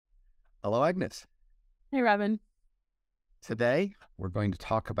Hello, Agnes. Hey, Robin. Today, we're going to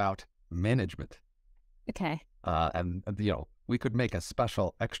talk about management. Okay. We could make a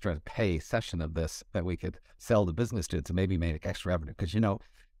special extra pay session of this that we could sell to business students and maybe make extra revenue. Because,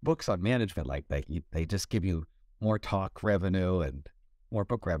 books on management, like they just give you more talk revenue and more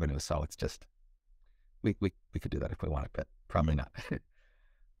book revenue. So it's just, we could do that if we wanted, but probably not.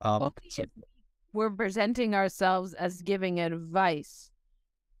 Well, So we're presenting ourselves as giving advice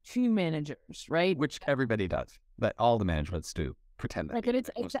to managers, right? which everybody does, but all the managements do pretend that. Like, but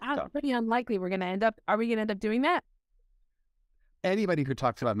it's pretty unlikely we're going to end up. Are we going to end up doing that? Anybody who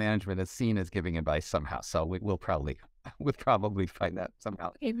talks about management is seen as giving advice somehow. So we'll probably find that somehow.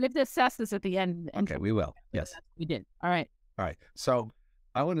 Okay, we have to assess this at the end. Okay, we will. Yes, we did. All right. All right. So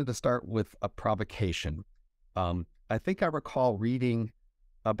I wanted to start with a provocation. I think I recall reading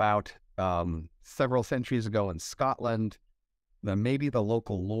about several centuries ago in Scotland that maybe the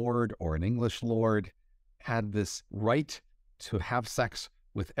local lord or an English lord had this right to have sex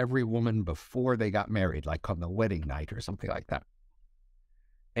with every woman before they got married, like on the wedding night or something like that.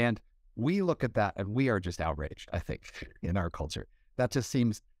 And we look at that and we are just outraged, I think, in our culture. That just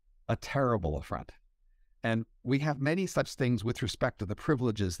seems a terrible affront. And we have many such things with respect to the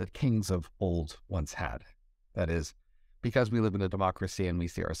privileges that kings of old once had. That is, because we live in a democracy and we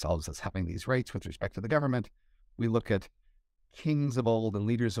see ourselves as having these rights with respect to the government, we look at kings of old and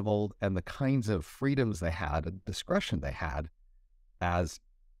leaders of old and the kinds of freedoms they had and discretion they had as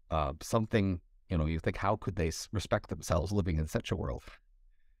something, you think, how could they respect themselves living in such a world?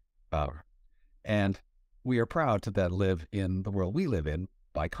 And we are proud to then live in the world we live in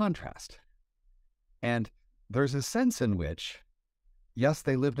by contrast. And there's a sense in which, yes,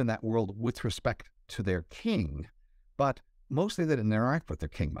 they lived in that world with respect to their king, but mostly they didn't interact with their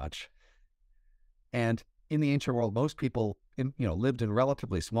king much. And in the ancient world, most people lived in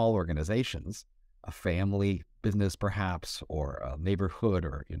relatively small organizations, a family business perhaps, or a neighborhood,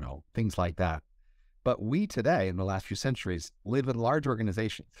 or things like that. But we today, in the last few centuries, live in large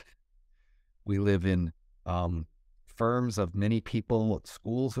organizations. We live in firms of many people,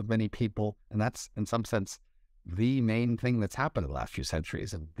 schools of many people, and that's, in some sense, the main thing that's happened in the last few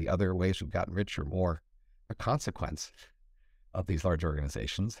centuries. And the other ways we've gotten rich are more a consequence of these large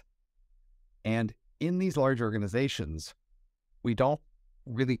organizations. And in these large organizations, we don't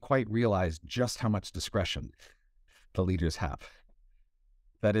really quite realize just how much discretion the leaders have.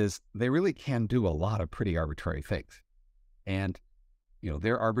 That is, they really can do a lot of pretty arbitrary things. And,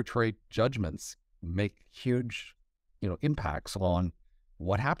 their arbitrary judgments make huge, impacts on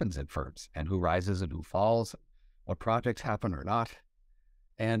what happens in firms and who rises and who falls, what projects happen or not.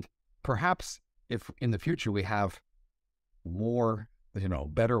 And perhaps if in the future we have more,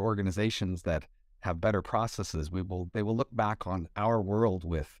 better organizations that have better processes, they will look back on our world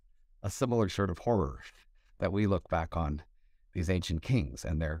with a similar sort of horror that we look back on these ancient kings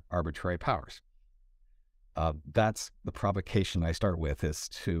and their arbitrary powers. That's the provocation I start with, is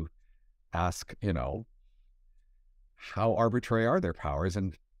to ask, how arbitrary are their powers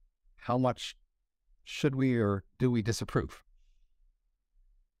and how much should we or do we disapprove?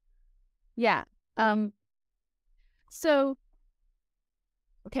 Yeah. So,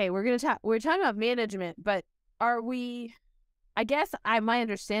 okay, we're talking about management, but are we, I guess my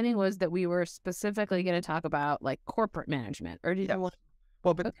understanding was that we were specifically going to talk about like corporate management, or did you want?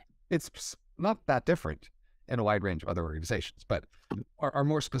 Well, but it's not that different in a wide range of other organizations, but our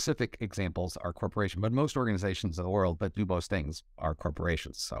more specific examples are corporations. But most organizations in the world that do most things are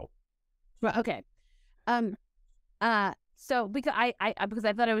corporations. So, well, okay. So because I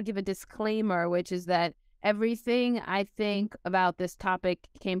thought I would give a disclaimer, which is that everything I think about this topic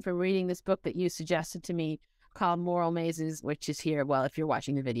came from reading this book that you suggested to me called Moral Mazes, which is here. Well, if you're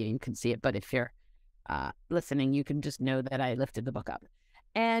watching the video, you can see it, but if you're listening, you can just know that I lifted the book up.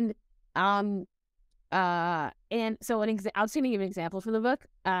 And so I was going to give an example from the book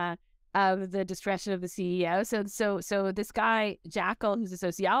of the discretion of the CEO. So this guy Jackal, who's a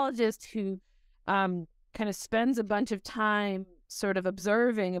sociologist, who kind of spends a bunch of time sort of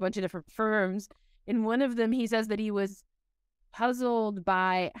observing a bunch of different firms. In one of them, he says that he was puzzled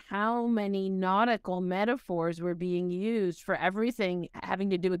by how many nautical metaphors were being used for everything having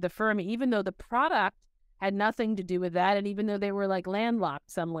to do with the firm, even though the product had nothing to do with that, and even though they were like landlocked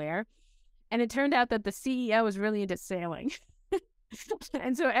somewhere. And it turned out that the CEO was really into sailing.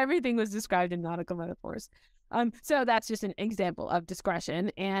 And so everything was described in nautical metaphors. So that's just an example of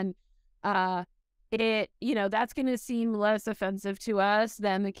discretion. And that's going to seem less offensive to us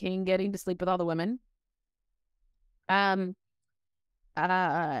than the king getting to sleep with all the women. So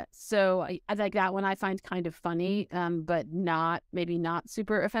I like that one. I find kind of funny, but maybe not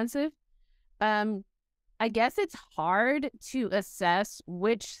super offensive. I guess it's hard to assess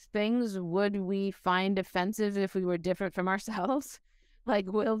which things would we find offensive if we were different from ourselves. Like,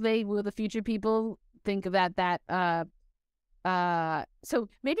 will the future people think of so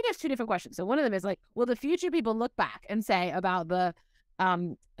maybe there's two different questions. So one of them is like, will the future people look back and say about the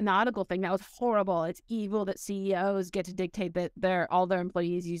nautical thing, that was horrible, it's evil that CEOs get to dictate that all their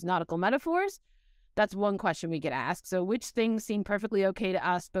employees use nautical metaphors? That's one question we get asked. So which things seem perfectly okay to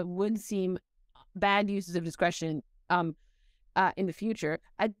us but would seem bad uses of discretion in the future?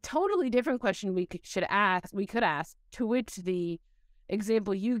 A totally different question we could ask, to which the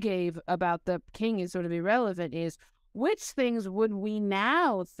example you gave about the king is sort of irrelevant, is which things would we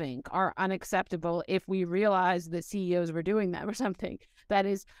now think are unacceptable if we realize that CEOs were doing them or something? That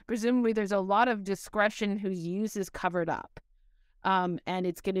is, presumably there's a lot of discretion whose use is covered up. And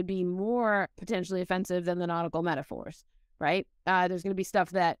it's going to be more potentially offensive than the nautical metaphors, right? There's going to be stuff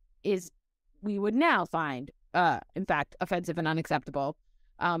that we would now find, in fact, offensive and unacceptable.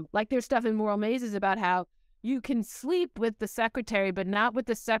 Like there's stuff in Moral Mazes about how you can sleep with the secretary, but not with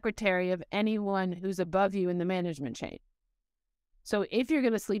the secretary of anyone who's above you in the management chain. So if you're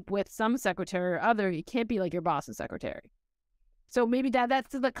going to sleep with some secretary or other, it can't be like your boss's secretary. So maybe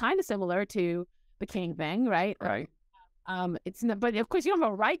that's kind of similar to the king thing, right? Right. It's not, but of course you don't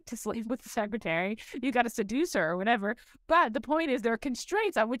have a right to sleep with the secretary. You got to seduce her or whatever. But the point is there are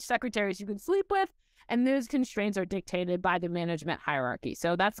constraints on which secretaries you can sleep with, and those constraints are dictated by the management hierarchy.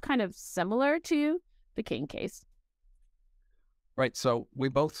 So that's kind of similar to the king case. Right. So we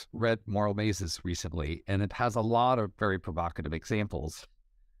both read Moral Mazes recently, and it has a lot of very provocative examples.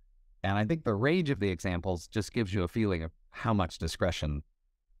 And I think the range of the examples just gives you a feeling of how much discretion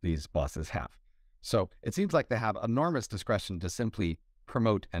these bosses have. So it seems like they have enormous discretion to simply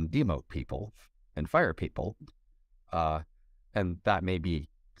promote and demote people and fire people. And that may be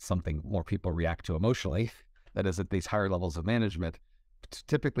something more people react to emotionally. That is, at these higher levels of management,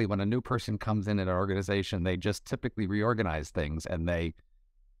 typically when a new person comes in an organization, they just typically reorganize things, and they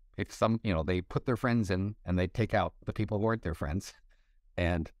put their friends in and they take out the people who aren't their friends,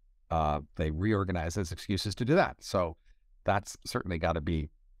 and they reorganize as excuses to do that. So that's certainly got to be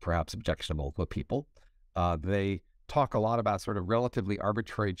perhaps objectionable to people. They talk a lot about sort of relatively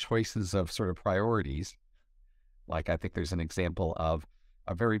arbitrary choices of sort of priorities. Like I think there's an example of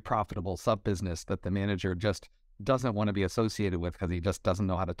a very profitable sub-business that the manager just doesn't want to be associated with because he just doesn't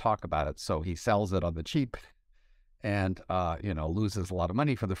know how to talk about it. So he sells it on the cheap and, loses a lot of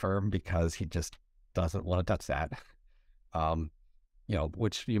money for the firm because he just doesn't want to touch that.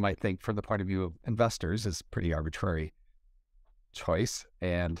 Which you might think from the point of view of investors is pretty arbitrary choice.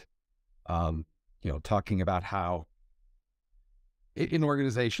 And, talking about how in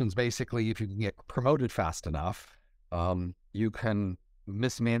organizations, basically, if you can get promoted fast enough, you can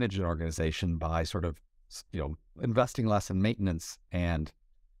mismanage an organization by sort of, investing less in maintenance and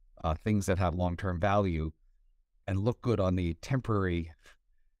things that have long-term value and look good on the temporary,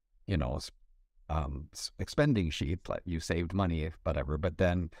 expending sheet, like you saved money, whatever, but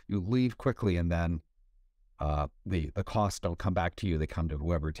then you leave quickly and then the costs don't come back to you. They come to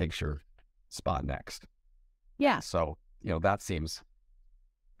whoever takes your spot next. Yeah. So, that seems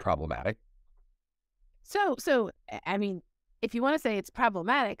problematic. So, I mean, if you want to say it's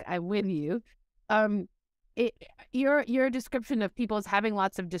problematic, I'm with you. Your description of people as having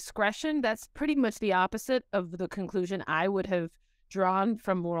lots of discretion, that's pretty much the opposite of the conclusion I would have drawn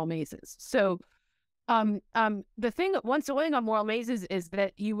from Moral Mazes. So the thing on Moral Mazes is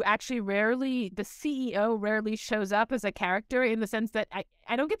that you actually the CEO rarely shows up as a character, in the sense that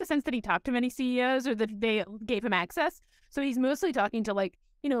I don't get the sense that he talked to many CEOs or that they gave him access. So he's mostly talking to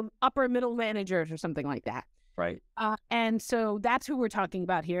upper middle managers or something like that. Right. And so that's who we're talking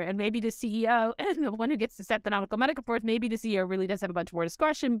about here. And maybe the CEO, and the one who gets to set the nautical metaphors, maybe the CEO really does have a bunch more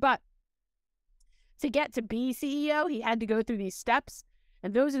discretion. But to get to be CEO, he had to go through these steps.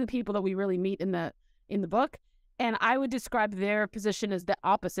 And those are the people that we really meet in the book. And I would describe their position as the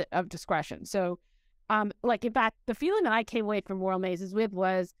opposite of discretion. So, in fact, the feeling that I came away from Moral Mazes with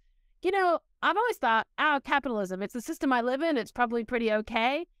was, I've always thought, capitalism, it's the system I live in. It's probably pretty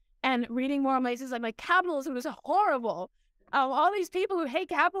okay. And reading Moral Mazes, I'm like, capitalism is horrible. All these people who hate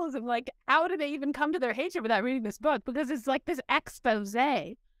capitalism, how did they even come to their hatred without reading this book? Because it's like this expose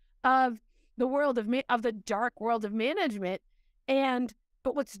of the world of the dark world of management.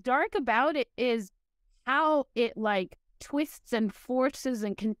 But what's dark about it is how it twists and forces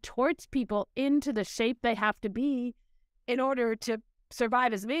and contorts people into the shape they have to be in order to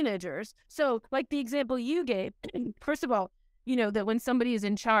survive as managers. So, the example you gave, first of all, that when somebody is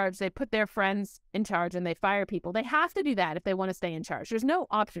in charge, they put their friends in charge and they fire people. They have to do that if they want to stay in charge. There's no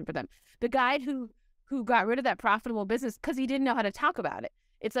option for them. The guy who got rid of that profitable business because he didn't know how to talk about it.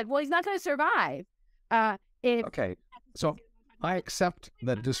 It's like, well, he's not going to survive. Okay, so I accept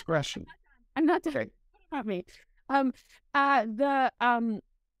that discretion. I'm not done. Okay. About me.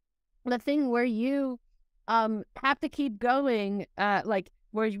 The thing where you have to keep going, like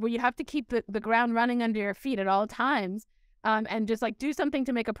where you have to keep the ground running under your feet at all times, and just like do something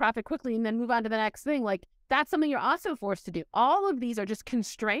to make a profit quickly and then move on to the next thing. Like that's something you're also forced to do. All of these are just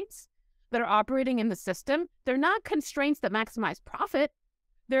constraints that are operating in the system. They're not constraints that maximize profit.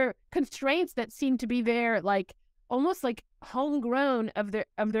 They're constraints that seem to be there, like almost like homegrown of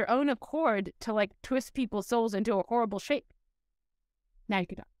their own accord to like twist people's souls into a horrible shape. Now you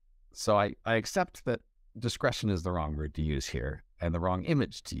can talk. So I accept that discretion is the wrong word to use here and the wrong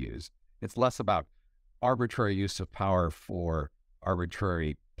image to use. It's less about arbitrary use of power for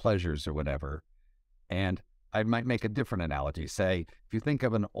arbitrary pleasures or whatever. And I might make a different analogy. Say, if you think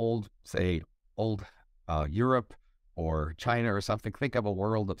of an old Europe or China or something, think of a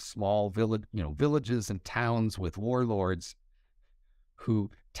world of small villages and towns with warlords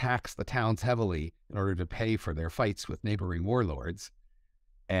who tax the towns heavily in order to pay for their fights with neighboring warlords.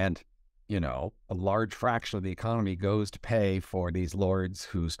 And, a large fraction of the economy goes to pay for these lords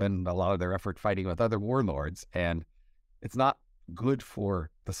who spend a lot of their effort fighting with other warlords. And it's not good for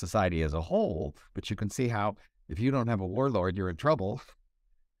the society as a whole, but you can see how if you don't have a warlord, you're in trouble.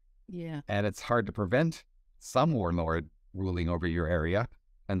 Yeah. And it's hard to prevent some warlord ruling over your area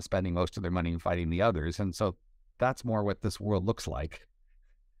and spending most of their money fighting the others. And so that's more what this world looks like.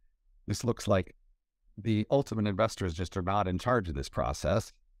 This looks like the ultimate investors just are not in charge of this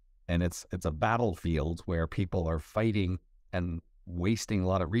process. And it's a battlefield where people are fighting and wasting a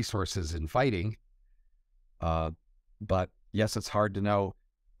lot of resources in fighting. But yes, it's hard to know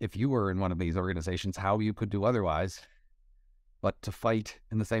if you were in one of these organizations, how you could do otherwise, but to fight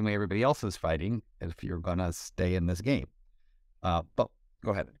in the same way everybody else is fighting if you're going to stay in this game. But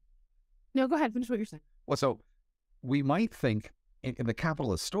go ahead. No, go ahead. Finish what you're saying. Well, so we might think in the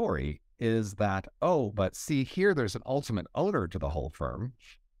capitalist story is that, but see here, there's an ultimate owner to the whole firm.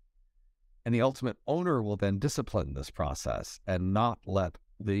 And the ultimate owner will then discipline this process and not let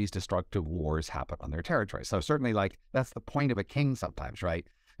these destructive wars happen on their territory. So certainly, like, that's the point of a king sometimes, right?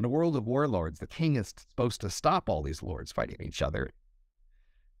 In a world of warlords, the king is supposed to stop all these lords fighting each other.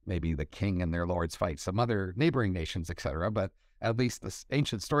 Maybe the king and their lords fight some other neighboring nations, etc. But at least the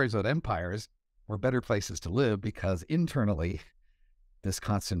ancient stories of empires were better places to live because internally, this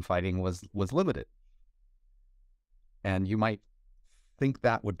constant fighting was limited. And you might think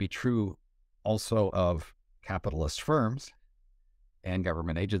that would be true also of capitalist firms and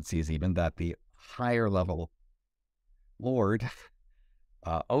government agencies, even that the higher level lord,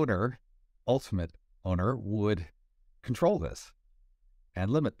 ultimate owner would control this and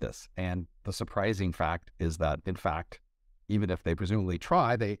limit this. And the surprising fact is that, in fact, even if they presumably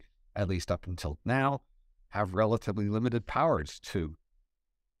try, they, at least up until now, have relatively limited powers to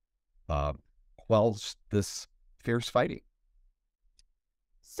quell this fierce fighting.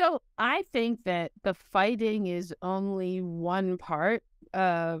 So I think that the fighting is only one part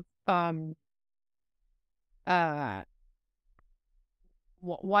of one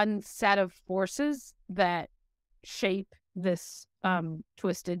set of forces that shape this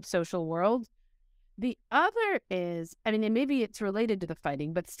twisted social world. The other is, I mean, and maybe it's related to the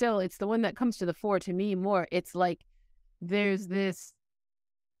fighting, but still, it's the one that comes to the fore to me more. It's like there's this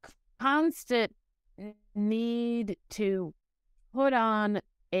constant need to put on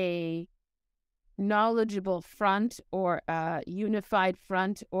a knowledgeable front or a unified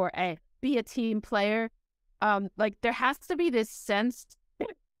front or be a team player. Like there has to be this sense,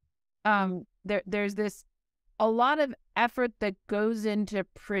 there's this, a lot of effort that goes into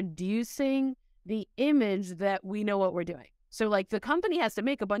producing the image that we know what we're doing. So like the company has to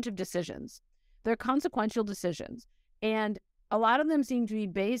make a bunch of decisions. They're consequential decisions. And a lot of them seem to be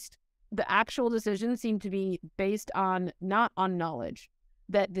the actual decisions seem to be based on, not on knowledge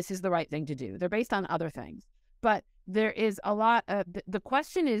that this is the right thing to do. They're based on other things. But there is a lot of, the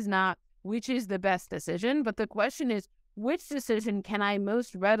question is not which is the best decision, but the question is which decision can I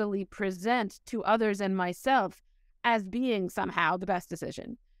most readily present to others and myself as being somehow the best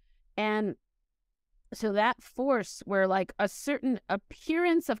decision. And so that force where like a certain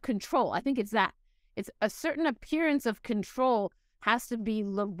appearance of control, I think it's a certain appearance of control has to be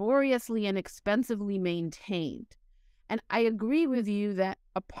laboriously and expensively maintained. And I agree with you that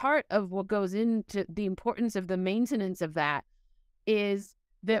a part of what goes into the importance of the maintenance of that is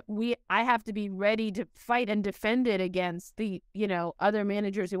that I have to be ready to fight and defend it against the, other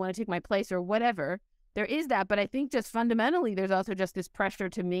managers who want to take my place or whatever. There is that, but I think just fundamentally, there's also just this pressure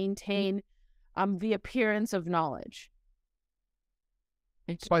to maintain the appearance of knowledge.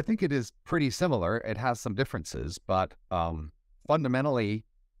 So I think it is pretty similar. It has some differences, but fundamentally,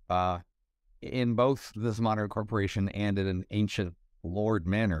 in both this modern corporation and in an ancient lord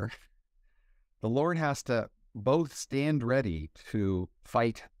manner, the lord has to both stand ready to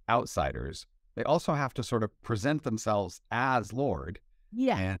fight outsiders. They also have to sort of present themselves as lord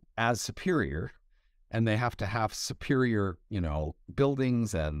and as superior, and they have to have superior,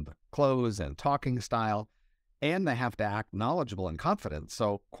 buildings and clothes and talking style, and they have to act knowledgeable and confident.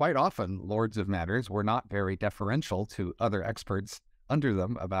 So quite often, lords of matters were not very deferential to other experts under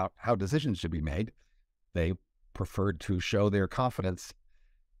them about how decisions should be made. They preferred to show their confidence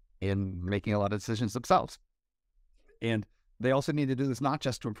in making a lot of decisions themselves. And they also need to do this not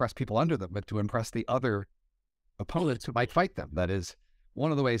just to impress people under them, but to impress the other opponents who might fight them. That is,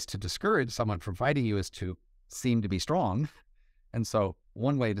 one of the ways to discourage someone from fighting you is to seem to be strong. And so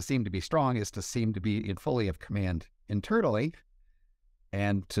one way to seem to be strong is to seem to be in fully of command internally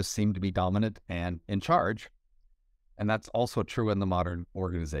and to seem to be dominant and in charge. And that's also true in the modern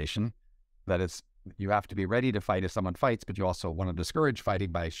organization. That is, you have to be ready to fight if someone fights, but you also want to discourage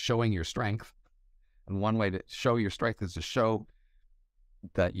fighting by showing your strength. And one way to show your strength is to show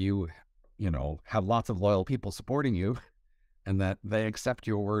that you have lots of loyal people supporting you and that they accept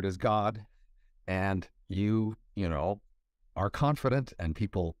your word as God, and you are confident, and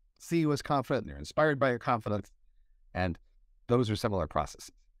people see you as confident, and they're inspired by your confidence, and those are similar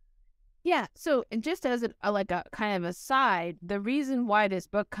processes. Yeah. So, and just as a kind of aside, the reason why this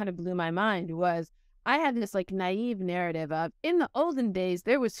book kind of blew my mind was I had this naive narrative of, in the olden days,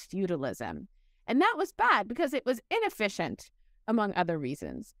 there was feudalism. And that was bad because it was inefficient, among other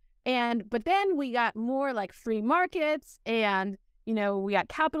reasons. But then we got more free markets, and, we got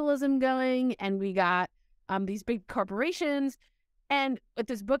capitalism going, and we got these big corporations. And what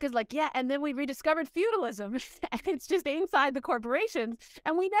this book is and then we rediscovered feudalism, and it's just inside the corporations,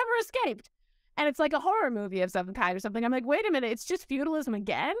 and we never escaped. And it's like a horror movie of some kind or something. I'm like, wait a minute, it's just feudalism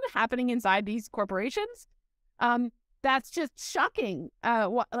again happening inside these corporations? That's just shocking.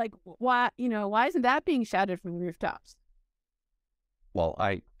 Why isn't that being shouted from the rooftops? Well,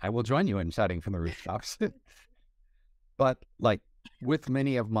 I will join you in shouting from the rooftops. But with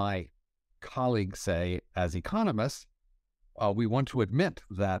many of my colleagues, say, as economists, we want to admit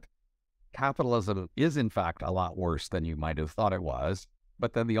that capitalism is in fact a lot worse than you might have thought it was,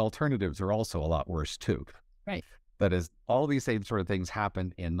 but then the alternatives are also a lot worse too. Right. That is, all these same sort of things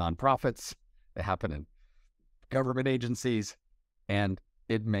happen in nonprofits, they happen in government agencies, and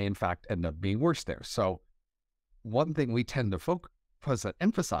it may in fact end up being worse there. So one thing we tend to focus and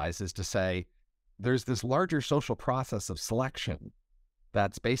emphasize is to say there's this larger social process of selection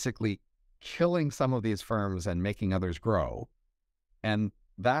that's basically killing some of these firms and making others grow. And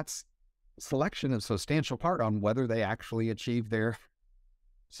that's selection is a substantial part on whether they actually achieve their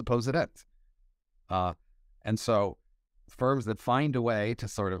supposed ends. And so firms that find a way to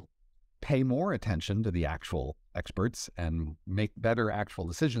sort of pay more attention to the actual experts and make better actual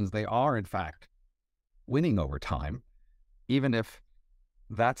decisions, they are in fact winning over time, even if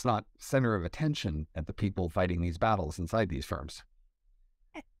that's not center of attention at the people fighting these battles inside these firms.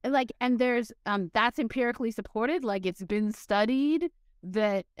 And there's that's empirically supported, it's been studied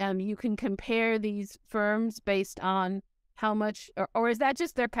that you can compare these firms based on how much, or is that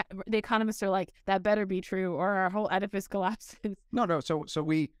just the economists are like, that better be true or our whole edifice collapses? No. So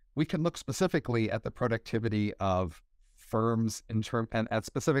we can look specifically at the productivity of firms and at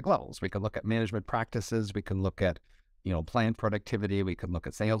specific levels. We can look at management practices. We can look at plant productivity. We can look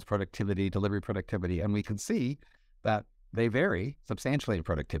at sales productivity, delivery productivity, and we can see that they vary substantially in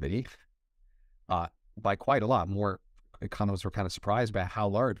productivity by quite a lot. More economists were kind of surprised by how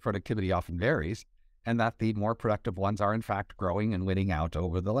large productivity often varies, and that the more productive ones are in fact growing and winning out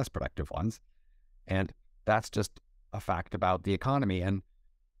over the less productive ones. And that's just a fact about the economy. And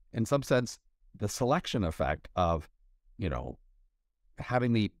in some sense, the selection effect of,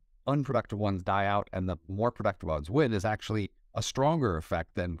 having the unproductive ones die out and the more productive ones win is actually a stronger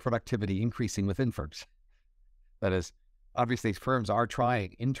effect than productivity increasing within firms. That is, obviously, firms are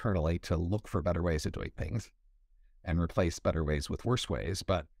trying internally to look for better ways of doing things and replace better ways with worse ways.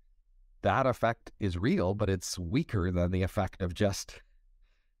 But that effect is real, but it's weaker than the effect of just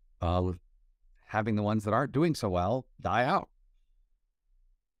having the ones that aren't doing so well die out.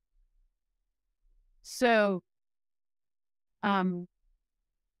 So,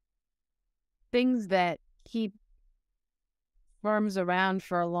 things that keep firms around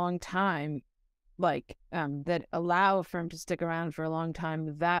for a long time, like that allow a firm to stick around for a long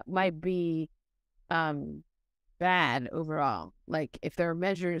time, that might be bad overall. Like if there are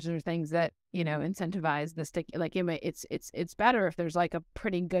measures or things that, you know, incentivize the stick, like it's better if there's like a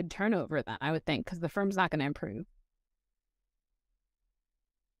pretty good turnover, then I would think, because the firm's not going to improve.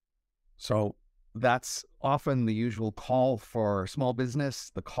 So that's often the usual call for small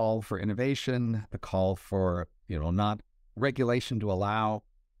business, the call for innovation, the call for, you know, not regulation to allow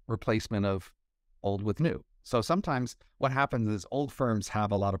replacement of old with new. So sometimes what happens is old firms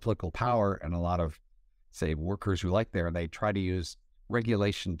have a lot of political power and a lot of, say, workers who like there, and they try to use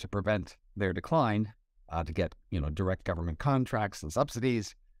regulation to prevent their decline, to get, you know, direct government contracts and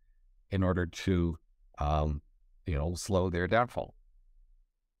subsidies in order to, you know, slow their downfall.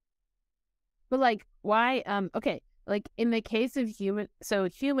 But like, why? Okay, like in the case of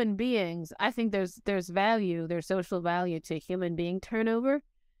human beings, I think there's value, there's social value to human being turnover.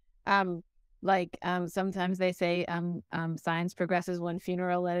 Sometimes they say science progresses one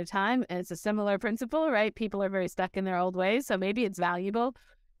funeral at a time, and it's a similar principle, right? People are very stuck in their old ways, so maybe it's valuable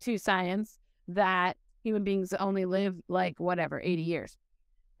to science that human beings only live like whatever 80 years.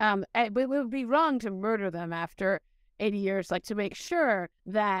 But it would be wrong to murder them after 80 years, like to make sure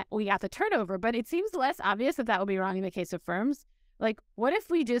that we got the turnover. But it seems less obvious that would be wrong in the case of firms. Like, what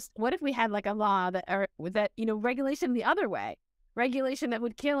if we had like a law that, you know, regulation the other way? Regulation that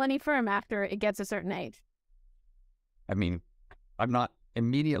would kill any firm after it gets a certain age. I mean, I'm not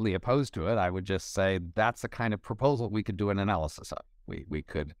immediately opposed to it. I would just say that's the kind of proposal we could do an analysis of. We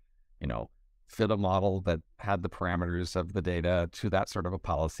could, you know, fit a model that had the parameters of the data to that sort of a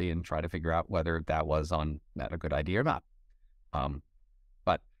policy and try to figure out whether that was on net a good idea or not.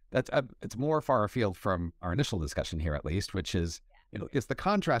 But that's it's more far afield from our initial discussion here, at least, which is, you know, it's the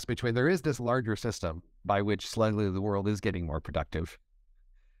contrast between there is this larger system by which slightly the world is getting more productive.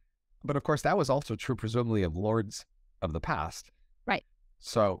 But of course, that was also true, presumably, of lords of the past. Right.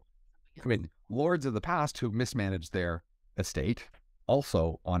 So, I mean, lords of the past who mismanaged their estate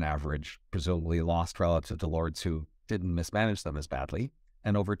also, on average, presumably lost relative to lords who didn't mismanage them as badly.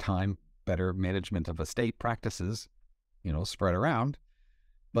 And over time, better management of estate practices, you know, spread around.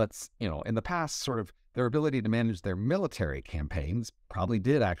 But, you know, in the past, sort of their ability to manage their military campaigns probably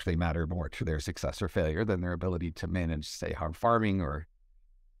did actually matter more to their success or failure than their ability to manage, say, how farming or,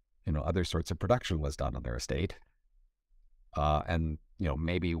 you know, other sorts of production was done on their estate. And, you know,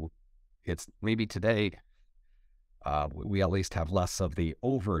 maybe today, we at least have less of the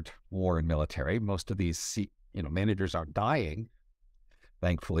overt war and military. Most of these, you know, managers are dying,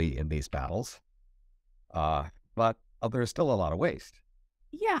 thankfully, in these battles. But there's still a lot of waste.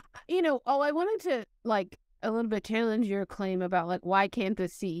 Yeah, you know, I wanted to like a little bit challenge your claim about like why can't the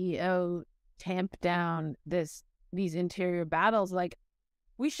CEO tamp down these interior battles? Like,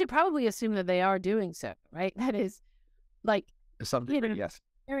 we should probably assume that they are doing so, right? That is, like, Some degree, yes.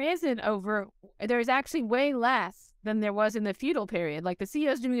 There's actually way less than there was in the feudal period. Like, the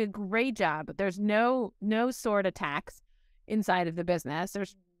CEO is doing a great job, but there's no sword attacks inside of the business.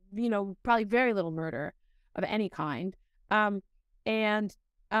 There's, you know, probably very little murder of any kind. And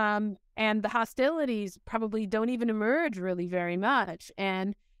the hostilities probably don't even emerge really very much.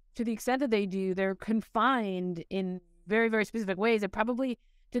 And to the extent that they do, they're confined in very, very specific ways. And probably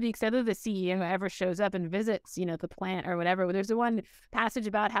to the extent that the CEO ever shows up and visits, you know, the plant or whatever. There's the one passage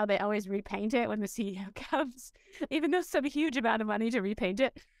about how they always repaint it when the CEO comes, even though some huge amount of money to repaint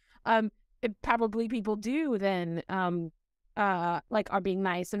it. Probably people do then, like, are being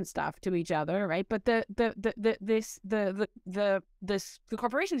nice and stuff to each other, right? But the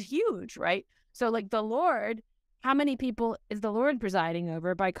corporation's huge, right? So, like, the Lord, how many people is the Lord presiding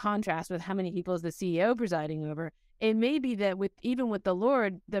over by contrast with how many people is the CEO presiding over? It may be that even with the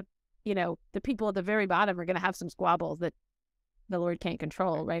Lord, the people at the very bottom are going to have some squabbles that the Lord can't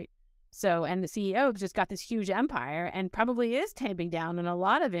control, right? So, and the CEO just got this huge empire and probably is tamping down on a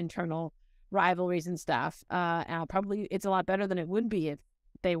lot of internal rivalries and stuff. Probably it's a lot better than it would be if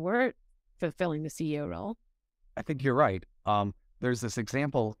they were fulfilling the CEO role. I think you're right. There's this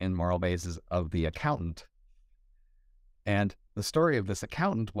example in Moral Mazes of the accountant. And the story of this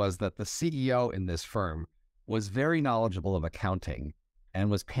accountant was that the CEO in this firm was very knowledgeable of accounting and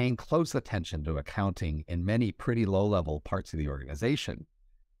was paying close attention to accounting in many pretty low-level parts of the organization.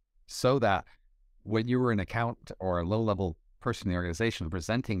 So that when you were an accountant or a low-level person in the organization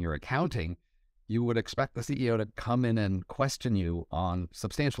presenting your accounting, you would expect the CEO to come in and question you on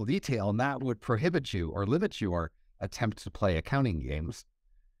substantial detail, and that would prohibit you or limit your attempt to play accounting games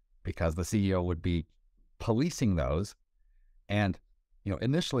because the CEO would be policing those. And, you know,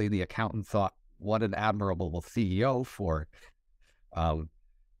 initially the accountant thought, what an admirable CEO for um,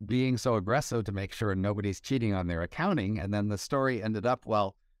 being so aggressive to make sure nobody's cheating on their accounting. And then the story ended up,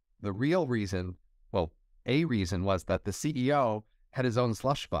 well, the real reason, well, a reason was that the CEO had his own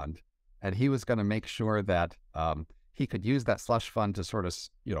slush fund, and he was going to make sure that he could use that slush fund to sort of,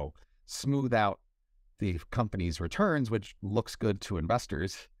 smooth out the company's returns, which looks good to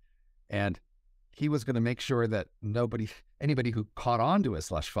investors. And he was going to make sure that anybody who caught on to his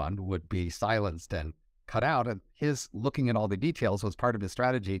slush fund would be silenced and cut out. And his looking at all the details was part of his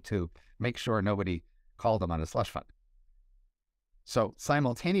strategy to make sure nobody called him on his slush fund. So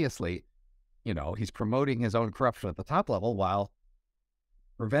simultaneously, he's promoting his own corruption at the top level while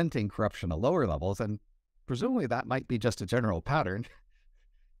preventing corruption at lower levels. And presumably that might be just a general pattern.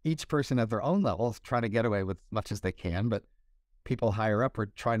 Each person at their own level is trying to get away with as much as they can, but people higher up are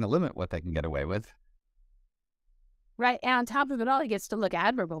trying to limit what they can get away with. Right. And on top of it all, he gets to look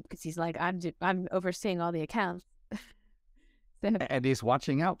admirable because he's like, I'm overseeing all the accounts. And he's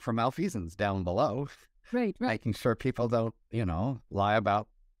watching out for malfeasance down below. Right. Making sure people don't, lie about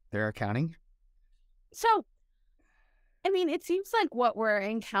their accounting. So, I mean, it seems like what we're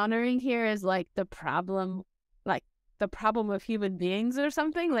encountering here is like the problem of human beings or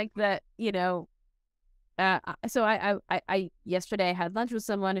something like that, so I yesterday had lunch with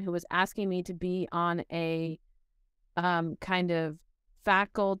someone who was asking me to be on a kind of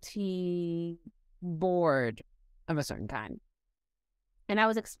faculty board of a certain kind. And I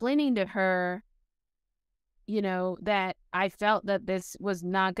was explaining to her, that I felt that this was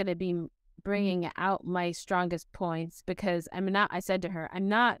not going to be bringing out my strongest points because I said to her, I'm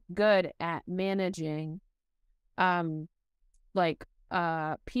not good at managing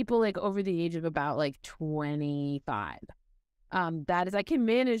people like over the age of about like 25. That is, I can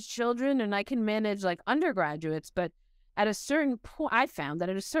manage children and I can manage like undergraduates, but at a certain point, I found that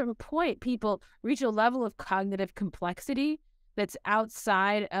at a certain point, people reach a level of cognitive complexity that's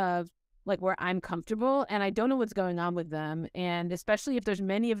outside of like where I'm comfortable, and I don't know what's going on with them. And especially if there's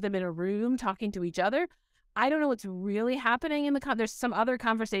many of them in a room talking to each other, I don't know what's really happening in there's some other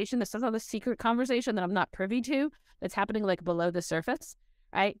conversation, there's some other secret conversation that I'm not privy to that's happening like below the surface,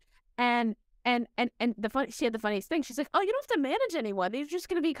 right? And she had the funniest thing. She's like, "Oh, you don't have to manage anyone. These are just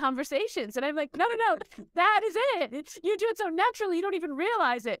going to be conversations." And I'm like, "No, that is it. You do it so naturally, you don't even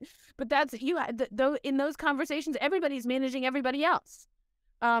realize it. But that's in those conversations, everybody's managing everybody else,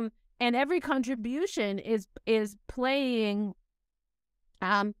 and every contribution is playing,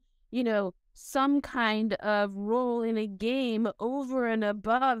 some kind of role in a game over and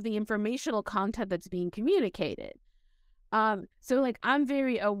above the informational content that's being communicated." So like I'm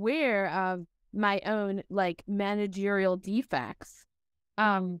very aware of my own like managerial defects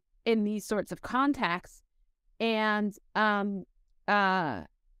in these sorts of contexts, and that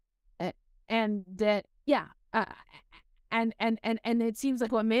and it seems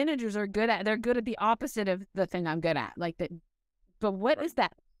like what managers are good at, they're good at the opposite of the thing I'm good at, like that. But what is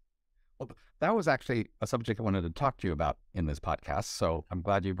that? Well, that was actually a subject I wanted to talk to you about in this podcast, so I'm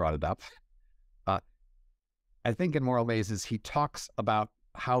glad you brought it up. I think in Moral Mazes, he talks about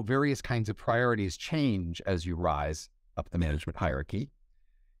how various kinds of priorities change as you rise up the management hierarchy.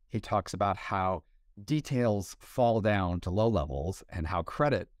 He talks about how details fall down to low levels and how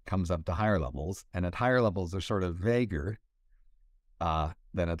credit comes up to higher levels. And at higher levels, they're sort of vaguer than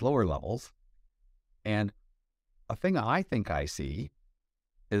at lower levels. And a thing I think I see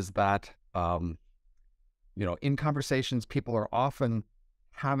is that, in conversations, people are often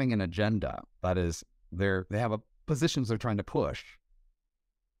having an agenda. That is, they have positions they're trying to push,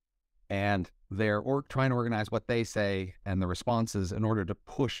 and they're trying to organize what they say and the responses in order to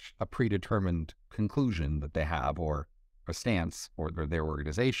push a predetermined conclusion that they have, or a stance, or their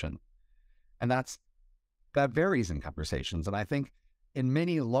organization. And that varies in conversations. And I think in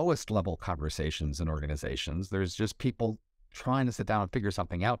many lowest level conversations in organizations, there's just people trying to sit down and figure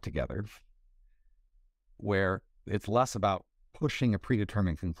something out together, where it's less about pushing a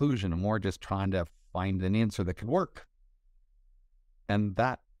predetermined conclusion and more just trying to find an answer that could work. And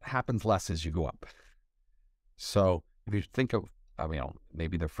that happens less as you go up. So if you think of,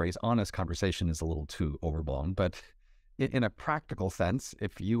 maybe the phrase honest conversation is a little too overblown, but in a practical sense,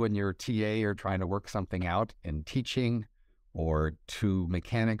 if you and your TA are trying to work something out in teaching, or two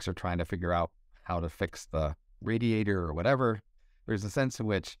mechanics are trying to figure out how to fix the radiator or whatever, there's a sense in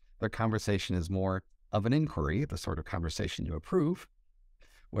which their conversation is more of an inquiry, the sort of conversation you approve,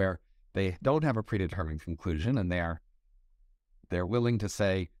 where they don't have a predetermined conclusion, and they're willing to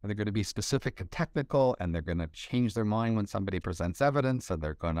say, they're going to be specific and technical, and they're going to change their mind when somebody presents evidence, and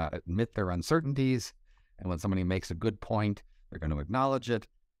they're going to admit their uncertainties. And when somebody makes a good point, they're going to acknowledge it.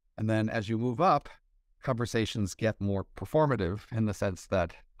 And then as you move up, conversations get more performative in the sense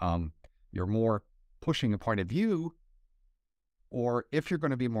that you're more pushing a point of view. Or if you're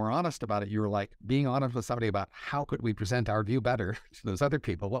going to be more honest about it, you're like being honest with somebody about how could we present our view better to those other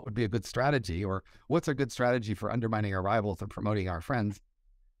people? What would be a good strategy? Or what's a good strategy for undermining our rivals and promoting our friends?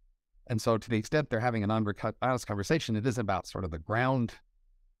 And so to the extent they're having an honest conversation, it isn't about sort of the ground,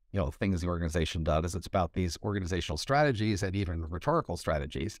 things the organization does. It's about these organizational strategies and even rhetorical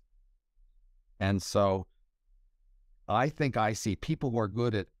strategies. And so I think I see people who are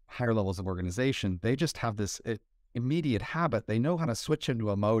good at higher levels of organization, they just have this immediate habit. They know how to switch into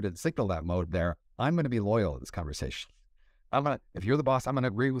a mode and signal that mode there. I'm going to be loyal in this conversation. If you're the boss, I'm going to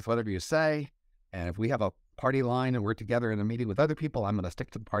agree with whatever you say. And if we have a party line and we're together in a meeting with other people, I'm going to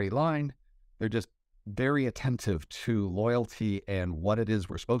stick to the party line. They're just very attentive to loyalty and what it is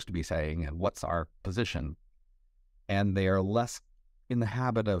we're supposed to be saying and what's our position. And they are less in the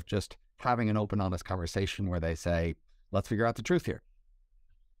habit of just having an open, honest conversation where they say, let's figure out the truth here.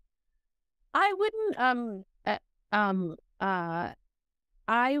 I wouldn't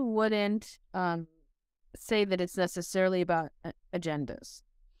say that it's necessarily about agendas.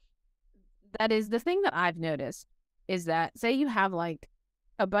 That is the thing that I've noticed is that, say you have like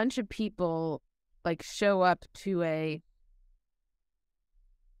a bunch of people like show up to a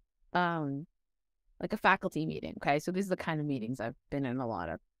like a faculty meeting. Okay, so these are the kind of meetings I've been in a lot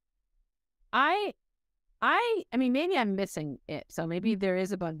of. I mean, maybe I'm missing it. So maybe there are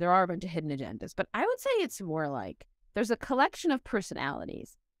a bunch of hidden agendas, but I would say it's more like there's a collection of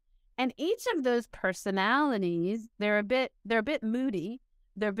personalities, and each of those personalities, they're a bit moody,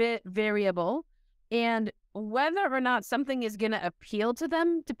 they're a bit variable, and whether or not something is going to appeal to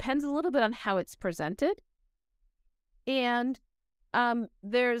them depends a little bit on how it's presented. And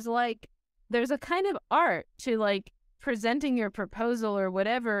there's a kind of art to like presenting your proposal or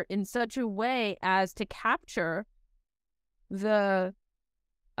whatever in such a way as to capture the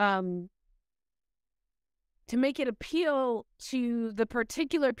to make it appeal to the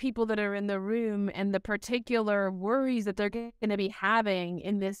particular people that are in the room and the particular worries that they're going to be having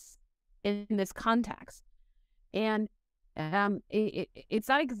in this context. And it's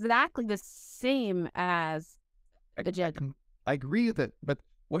not exactly the same as the agenda. I agree that, but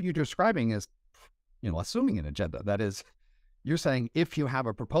what you're describing is, assuming an agenda. That is, you're saying if you have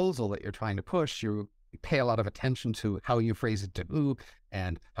a proposal that you're trying to push, you pay a lot of attention to how you phrase it to who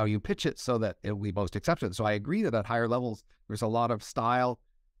and how you pitch it so that it will be most accepted. So I agree that at higher levels, there's a lot of style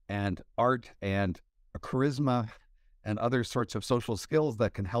and art and a charisma and other sorts of social skills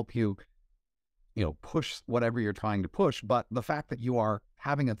that can help you, push whatever you're trying to push. But the fact that you are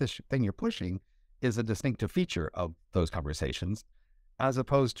having this thing you're pushing is a distinctive feature of those conversations, as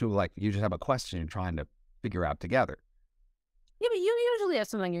opposed to like you just have a question you're trying to figure out together. Yeah, but you usually have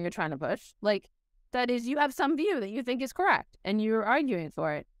something you're trying to push. Like, that is, you have some view that you think is correct and you're arguing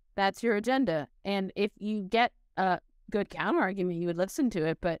for it. That's your agenda. And if you get a good counter argument, you would listen to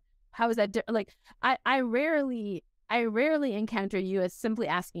it. But how is that like, I rarely encounter you as simply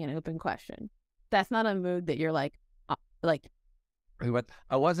asking an open question. That's not a mood that you're like.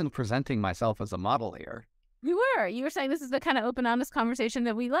 I wasn't presenting myself as a model here. You were saying this is the kind of open, honest conversation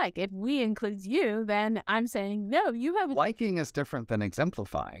that we like. If we includes you, then I'm saying, no, you have... Liking is different than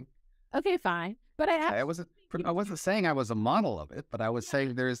exemplifying. Okay, fine. But I wasn't saying I was a model of it, but I was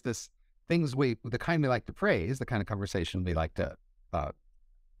saying there's this things the kind we like to praise, the kind of conversation we like to,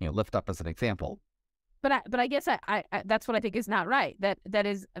 lift up as an example. But I guess I that's what I think is not right. That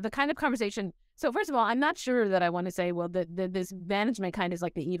is the kind of conversation. So first of all, I'm not sure that I want to say, well, this management kind is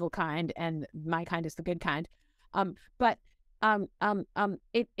like the evil kind and my kind is the good kind. But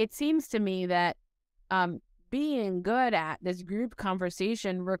it seems to me that being good at this group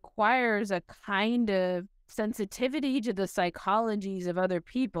conversation requires a kind of sensitivity to the psychologies of other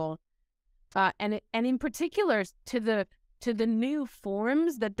people, and in particular to the new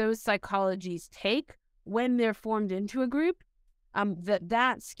forms that those psychologies take when they're formed into a group.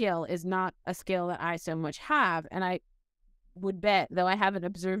 That skill is not a skill that I so much have, and I would bet, though I haven't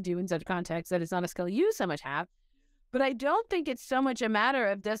observed you in such context, that it's not a skill you so much have. But I don't think it's so much a matter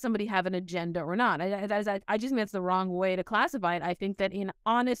of does somebody have an agenda or not. I just think that's the wrong way to classify it. I think that in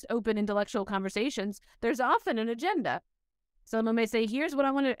honest, open, intellectual conversations, there's often an agenda. Someone may say, here's what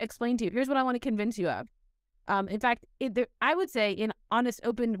I want to explain to you. Here's what I want to convince you of. In fact, I would say in honest,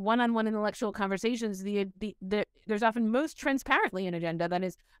 open, one-on-one intellectual conversations, there's often most transparently an agenda. That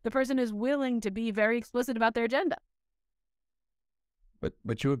is, the person is willing to be very explicit about their agenda.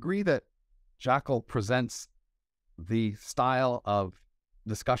 But you agree that Jackal presents the style of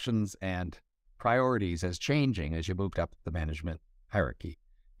discussions and priorities as changing as you moved up the management hierarchy.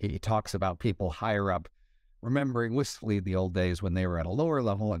 he talks about people higher up remembering wistfully the old days when they were at a lower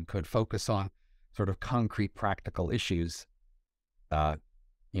level and could focus on sort of concrete practical issues,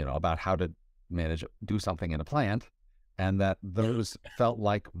 about how to do something in a plant, and that those felt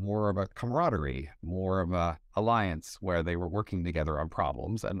like more of a camaraderie, more of a alliance where they were working together on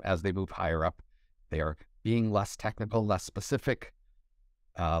problems. And as they move higher up, they are being less technical, less specific,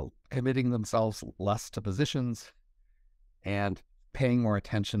 committing themselves less to positions, and paying more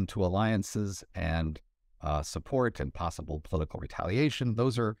attention to alliances and support and possible political retaliation.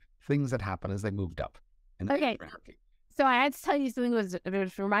 Those are things that happen as they moved up in the hierarchy. So I had to tell you something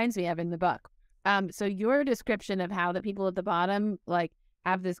which reminds me of in the book. So your description of how the people at the bottom like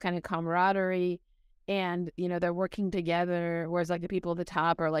have this kind of camaraderie and, they're working together, whereas like the people at the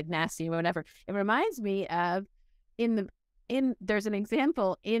top are like nasty or whatever. It reminds me of there's an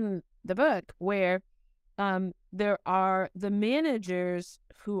example in the book where there are the managers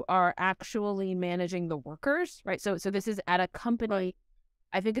who are actually managing the workers, right? So this is at a company,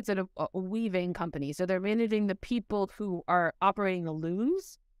 I think it's at a weaving company. So they're managing the people who are operating the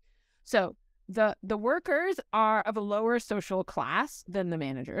looms. So the workers are of a lower social class than the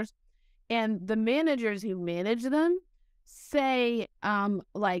managers. And the managers who manage them say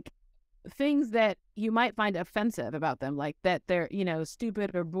like things that you might find offensive about them, like that they're,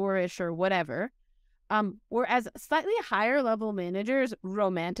 stupid or boorish or whatever. Whereas slightly higher level managers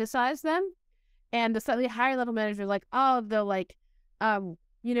romanticize them. And the slightly higher level managers are like, oh, the like,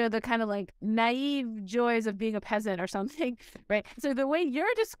 the kind of like naive joys of being a peasant or something, right? So the way you're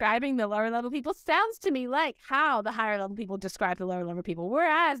describing the lower level people sounds to me like how the higher level people describe the lower level people.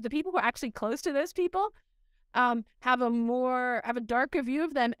 Whereas the people who are actually close to those people have a darker view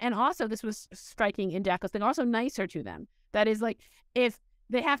of them. And also, this was striking in Jackal's thing, also nicer to them. That is like, if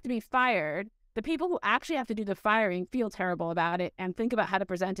they have to be fired, the people who actually have to do the firing feel terrible about it and think about how to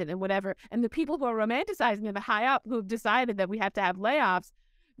present it and whatever. And the people who are romanticizing it, the high up who've decided that we have to have layoffs,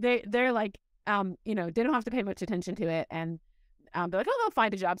 they're like, they don't have to pay much attention to it. And they're like, oh, they'll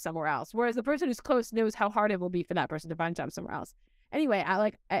find a job somewhere else. Whereas the person who's close knows how hard it will be for that person to find a job somewhere else. Anyway,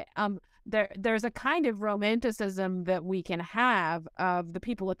 there's a kind of romanticism that we can have of the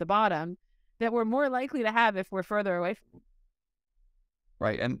people at the bottom that we're more likely to have if we're further away from them.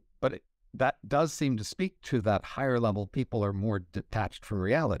 Right. But that does seem to speak to that higher level people are more detached from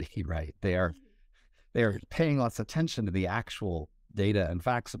reality, right? They are paying less attention to the actual data and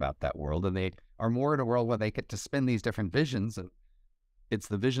facts about that world, and they are more in a world where they get to spin these different visions, and it's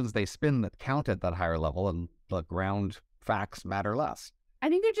the visions they spin that count at that higher level, and the ground facts matter less. I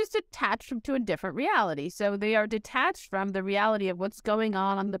think they're just attached to a different reality. So they are detached from the reality of what's going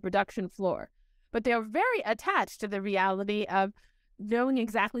on the production floor, but they are very attached to the reality of knowing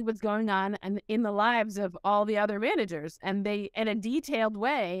exactly what's going on and in the lives of all the other managers. And they, in a detailed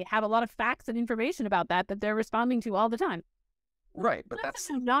way, have a lot of facts and information about that they're responding to all the time. Right, but that's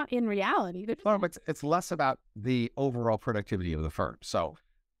not in reality. It's less about the overall productivity of the firm. So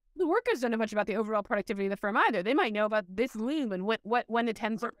the workers don't know much about the overall productivity of the firm either. They might know about this loom and when it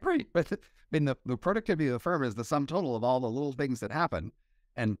tends to... Right, but the productivity of the firm is the sum total of all the little things that happen,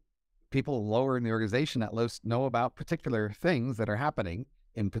 and people lower in the organization at least know about particular things that are happening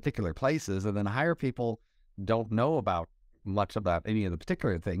in particular places, and then higher people don't know about much about any of the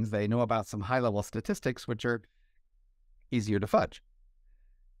particular things. They know about some high-level statistics, which are easier to fudge.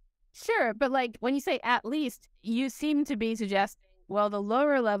 Sure, but like when you say at least, you seem to be suggesting, well, the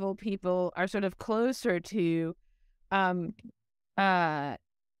lower level people are sort of closer to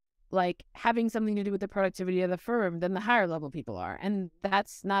like having something to do with the productivity of the firm than the higher level people are. And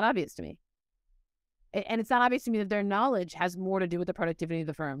that's not obvious to me. And it's not obvious to me that their knowledge has more to do with the productivity of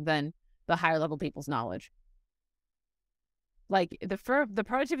the firm than the higher level people's knowledge. Like the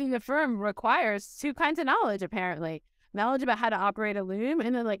productivity of the firm requires two kinds of knowledge, apparently. Knowledge about how to operate a loom,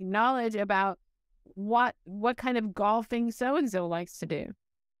 and then like knowledge about what kind of golfing so-and-so likes to do.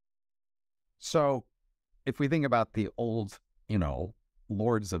 So if we think about the old,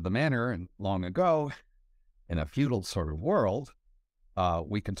 lords of the manor and long ago, in a feudal sort of world,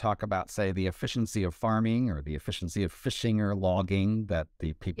 we can talk about, say, the efficiency of farming or the efficiency of fishing or logging that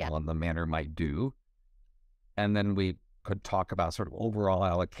the people on the manor might do. And then we could talk about sort of overall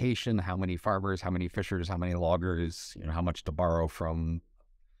allocation, how many farmers, how many fishers, how many loggers, how much to borrow from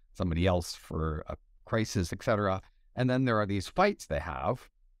somebody else for a crisis, etc. And then there are these fights they have,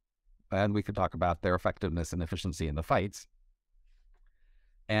 and we could talk about their effectiveness and efficiency in the fights.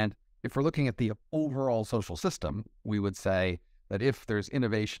 And if we're looking at the overall social system, we would say that if there's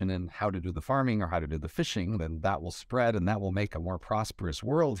innovation in how to do the farming or how to do the fishing, then that will spread and that will make a more prosperous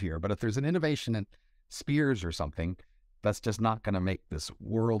world here. But if there's an innovation in spears or something, that's just not going to make this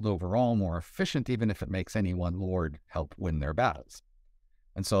world overall more efficient, even if it makes any one lord help win their battles.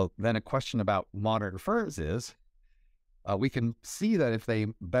 And so then a question about modern firms is, we can see that if they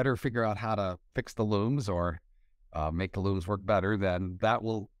better figure out how to fix the looms or make the looms work better, then that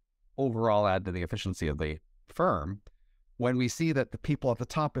will overall add to the efficiency of the firm. When we see that the people at the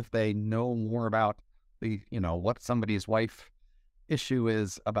top, if they know more about what somebody's wife issue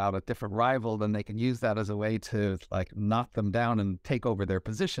is about a different rival, then they can use that as a way to knock them down and take over their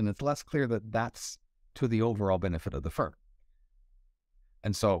position. It's less clear that that's to the overall benefit of the firm.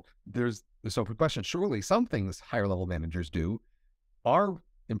 And so there's the question, surely some things higher level managers do are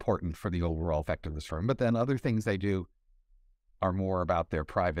important for the overall effectiveness of this firm, but then other things they do are more about their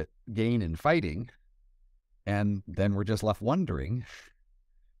private gain in fighting. And then we're just left wondering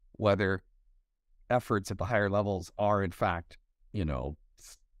whether efforts at the higher levels are in fact,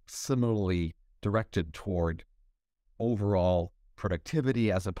 similarly directed toward overall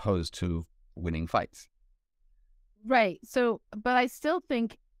productivity as opposed to winning fights. Right. So, but I still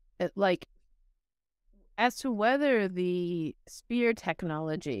think as to whether the spear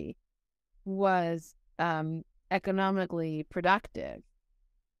technology was economically productive,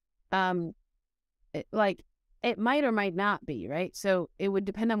 it might or might not be, right? So it would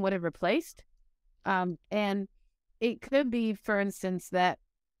depend on what it replaced. And it could be, for instance, that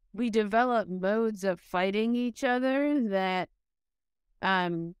we develop modes of fighting each other that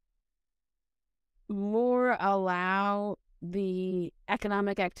more allow the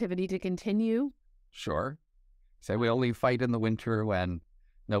economic activity to continue. Sure. Say we only fight in the winter when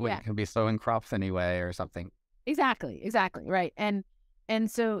nobody can be sowing crops anyway or something. Exactly, right.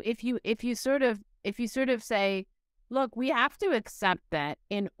 And so if you sort of say, look, we have to accept that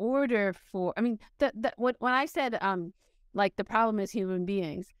in order for, when I said the problem is human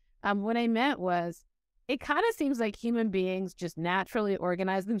beings, what I meant was, it kind of seems like human beings just naturally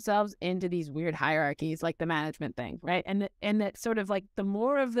organize themselves into these weird hierarchies, like the management thing, right? And that sort of the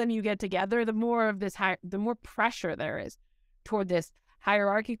more of them you get together, the more of this the more pressure there is toward this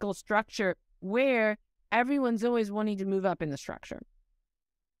hierarchical structure where everyone's always wanting to move up in the structure.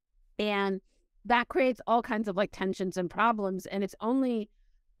 And that creates all kinds of tensions and problems. And it's only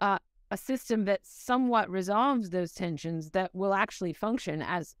a system that somewhat resolves those tensions that will actually function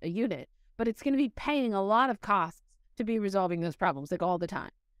as a unit. But it's going to be paying a lot of costs to be resolving those problems all the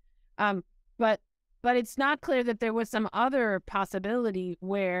time. But it's not clear that there was some other possibility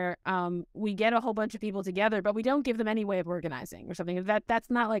where we get a whole bunch of people together, but we don't give them any way of organizing or something.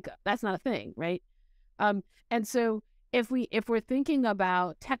 That's not a thing, right? And so if we're thinking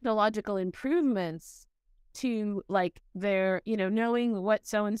about technological improvements to their knowing what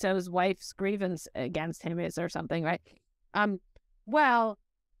so and so's wife's grievance against him is or something, right?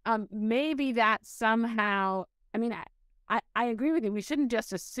 Maybe that somehow, I agree with you. We shouldn't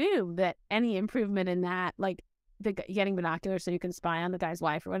just assume that any improvement in that, getting binoculars so you can spy on the guy's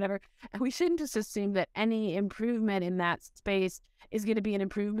wife or whatever, we shouldn't just assume that any improvement in that space is going to be an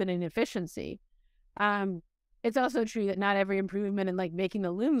improvement in efficiency. It's also true that not every improvement in making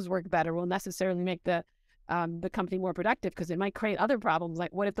the looms work better will necessarily make the company more productive, because it might create other problems.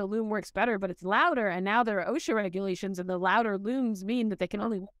 What if the loom works better, but it's louder, and now there are OSHA regulations, and the louder looms mean that they can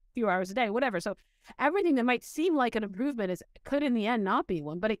only work a few hours a day, whatever. So everything that might seem like an improvement could in the end not be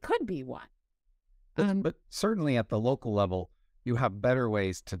one, but it could be one. But certainly at the local level, you have better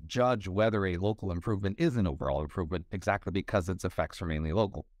ways to judge whether a local improvement is an overall improvement, exactly because its effects are mainly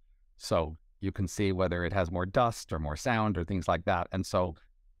local. So you can see whether it has more dust or more sound or things like that. And so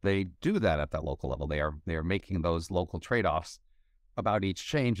they do that at that local level. They are making those local trade-offs about each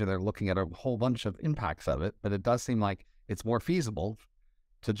change, and they're looking at a whole bunch of impacts of it. But it does seem like it's more feasible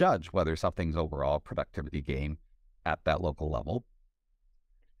to judge whether something's overall productivity gain at that local level.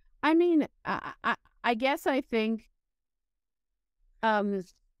 I guess I think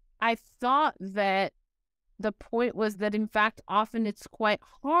I thought that the point was that, in fact, often it's quite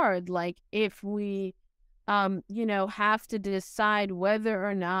hard. If we have to decide whether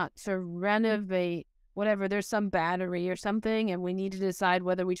or not to renovate whatever, there's some battery or something, and we need to decide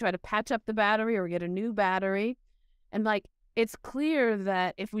whether we try to patch up the battery or get a new battery. And it's clear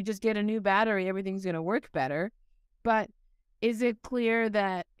that if we just get a new battery, everything's going to work better. But is it clear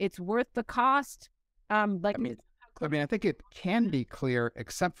that it's worth the cost? I think it can be clear,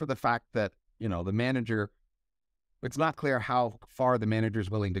 except for the fact that, the manager, it's not clear how far the manager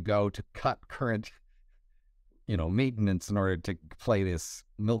is willing to go to cut current maintenance in order to play this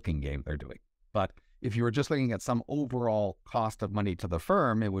milking game they're doing. But if you were just looking at some overall cost of money to the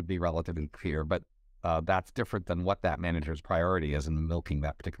firm, it would be relatively clear. But that's different than what that manager's priority is in milking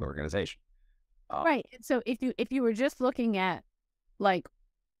that particular organization. Right. So if you were just looking at like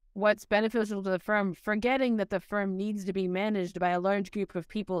what's beneficial to the firm, forgetting that the firm needs to be managed by a large group of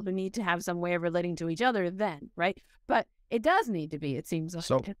people who need to have some way of relating to each other, then, right? But it does need to be, it seems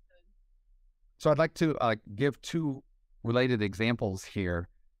like. So I'd like to give two related examples here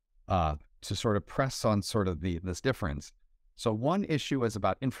to sort of press on sort of this difference. So one issue is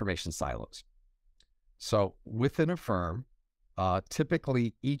about information silos. So within a firm,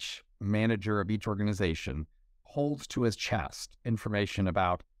 typically each manager of each organization holds to his chest information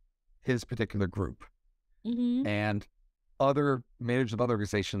about his particular group. Mm-hmm. And other managers of other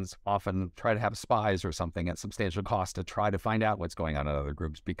organizations often try to have spies or something at substantial cost to try to find out what's going on in other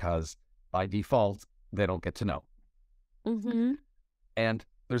groups, because by default, they don't get to know. Mm-hmm. And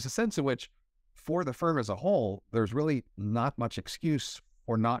there's a sense in which, for the firm as a whole, there's really not much excuse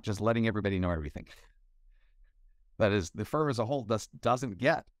for not just letting everybody know everything. That is, the firm as a whole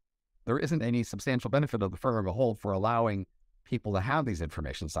there isn't any substantial benefit of the firm as a whole for allowing people to have these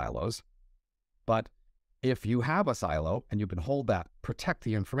information silos. But if you have a silo and you can protect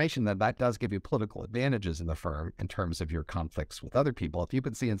the information, then that does give you political advantages in the firm in terms of your conflicts with other people. If you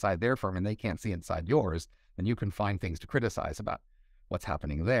can see inside their firm and they can't see inside yours, then you can find things to criticize about what's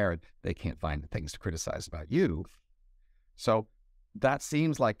happening there. They can't find things to criticize about you. So that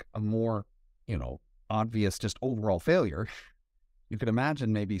seems like a more, obvious just overall failure. You could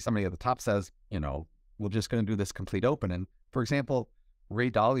imagine maybe somebody at the top says, we're just going to do this complete open. And for example, Ray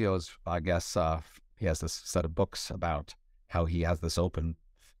Dalio's, I guess, he has this set of books about how he has this open,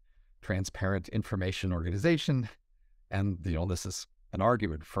 transparent information organization. And, this is an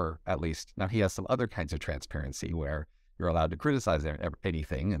argument for at least, now he has some other kinds of transparency where you're allowed to criticize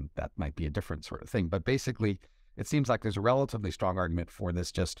anything, and that might be a different sort of thing. But basically, it seems like there's a relatively strong argument for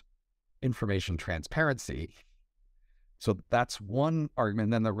this just information transparency. So that's one argument.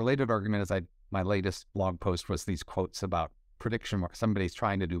 And then the related argument is my latest blog post was these quotes about prediction. Somebody's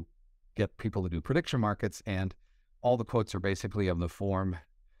trying to get people to do prediction markets, and all the quotes are basically of the form,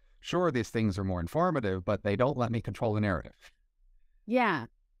 sure, these things are more informative, but they don't let me control the narrative. Yeah.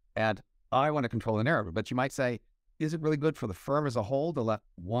 And I want to control the narrative. But you might say, is it really good for the firm as a whole to let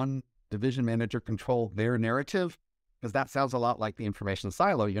one division manager control their narrative? Because that sounds a lot like the information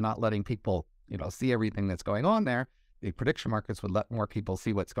silo. You're not letting people, see everything that's going on there. The prediction markets would let more people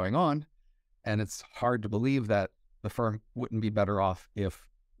see what's going on. And it's hard to believe that the firm wouldn't be better off if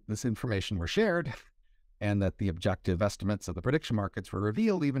this information were shared and that the objective estimates of the prediction markets were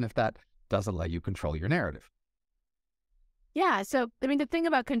revealed, even if that doesn't let you control your narrative. Yeah. So, the thing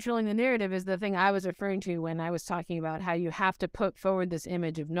about controlling the narrative is the thing I was referring to when I was talking about how you have to put forward this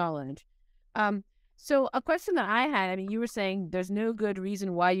image of knowledge. So a question that I had, you were saying there's no good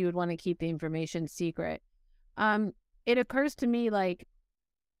reason why you would want to keep the information secret. It occurs to me like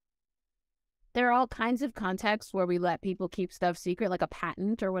there are all kinds of contexts where we let people keep stuff secret, like a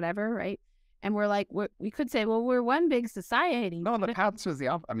patent or whatever, right? And we're like, we could say, well, we're one big society. No, the patents is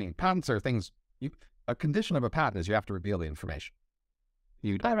patents are things, a condition of a patent is you have to reveal the information.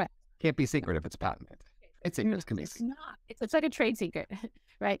 You can't be secret if it's patented. It's secret. It's not. It's like a trade secret,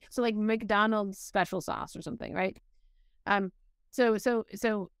 right? So like McDonald's special sauce or something, right? So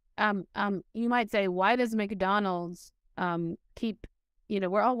you might say, why does McDonald's keep,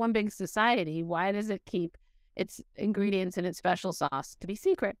 we're all one big society. Why does it keep its ingredients in its special sauce to be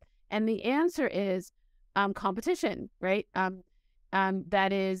secret? And the answer is competition, right?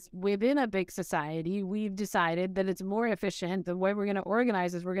 That is, within a big society, we've decided that it's more efficient. The way we're going to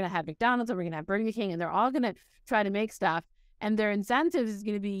organize is we're going to have McDonald's and we're going to have Burger King, and they're all going to try to make stuff. And their incentive is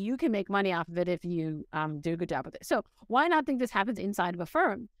going to be, you can make money off of it if you do a good job with it. So why not think this happens inside of a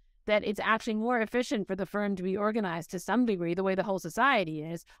firm? That it's actually more efficient for the firm to be organized to some degree, the way the whole society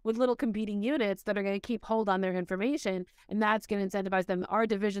is, with little competing units that are going to keep hold on their information. And that's going to incentivize them. Our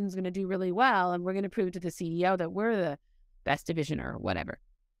division's going to do really well, and we're going to prove to the CEO that we're the best division or whatever.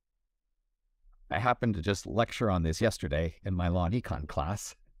 I happened to just lecture on this yesterday in my law and econ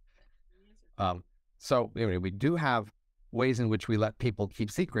class. So anyway, we do have ways in which we let people keep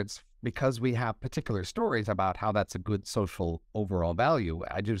secrets because we have particular stories about how that's a good social overall value.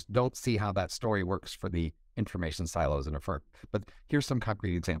 I just don't see how that story works for the information silos in a firm. But here's some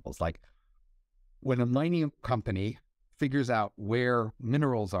concrete examples. Like when a mining company figures out where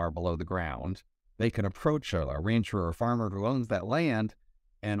minerals are below the ground, they can approach a rancher or a farmer who owns that land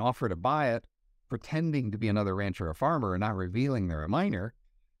and offer to buy it, pretending to be another rancher or farmer and not revealing they're a miner,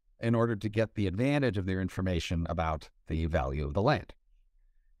 in order to get the advantage of their information about the value of the land.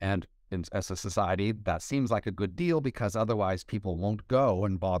 And as a society, that seems like a good deal because otherwise people won't go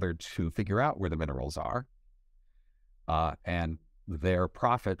and bother to figure out where the minerals are. And their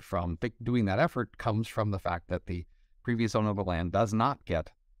profit from doing that effort comes from the fact that the previous owner of the land does not get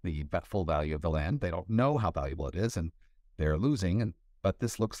the full value of the land. They don't know how valuable it is, and they're losing. But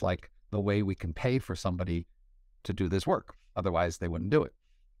this looks like the way we can pay for somebody to do this work. Otherwise, they wouldn't do it.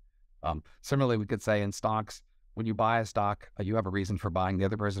 Similarly, we could say in stocks, when you buy a stock, you have a reason for buying, the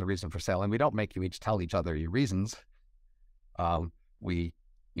other person has a reason for selling. We don't make you each tell each other your reasons. We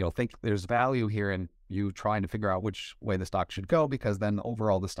think there's value here in you trying to figure out which way the stock should go, because then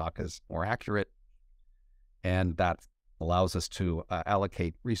overall the stock is more accurate. And that allows us to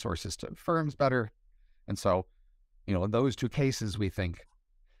allocate resources to firms better. And so, in those two cases, we think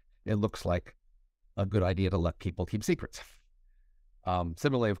it looks like a good idea to let people keep secrets.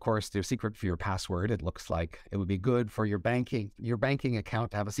 Similarly, of course, there's secret for your password. It looks like it would be good for your banking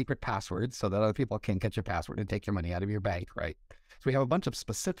account to have a secret password so that other people can't get your password and take your money out of your bank, right? So we have a bunch of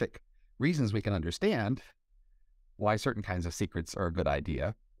specific reasons we can understand why certain kinds of secrets are a good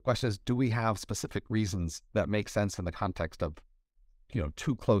idea. The question is, do we have specific reasons that make sense in the context of,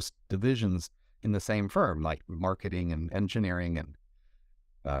 two close divisions in the same firm, like marketing and engineering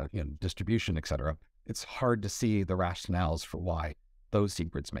and distribution, et cetera? It's hard to see the rationales for why those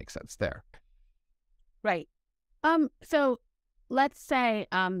secrets make sense there. Right. So let's say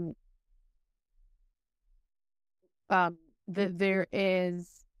that there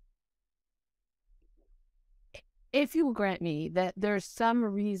is, if you will grant me that there's some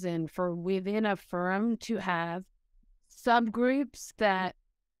reason for within a firm to have subgroups that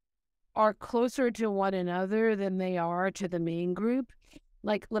are closer to one another than they are to the main group,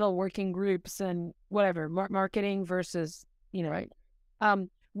 like little working groups and whatever, marketing versus, right.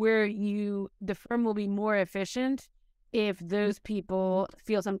 Where the firm will be more efficient if those people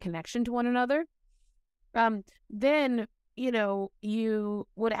feel some connection to one another. Then, you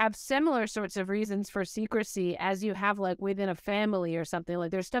would have similar sorts of reasons for secrecy as you have like within a family or something.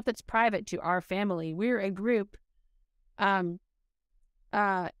 Like there's stuff that's private to our family. We're a group. And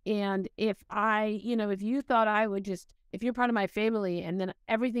if if you thought I would if you're part of my family and then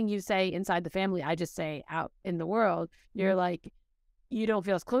everything you say inside the family, I just say out in the world, you're like, you don't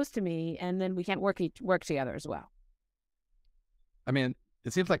feel as close to me, and then we can't work together as well. I mean,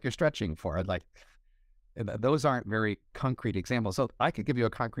 it seems like you're stretching for it. Like, those aren't very concrete examples. So I could give you a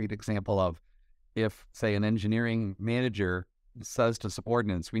concrete example of if, say, an engineering manager says to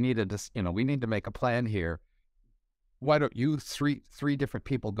subordinates, we need to make a plan here. Why don't you three different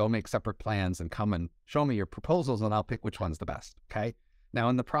people go make separate plans and come and show me your proposals, and I'll pick which one's the best, okay? Now,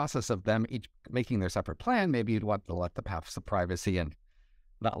 in the process of them each making their separate plan, maybe you'd want to let them have some privacy and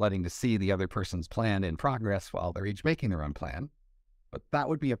not letting to see the other person's plan in progress while they're each making their own plan. But that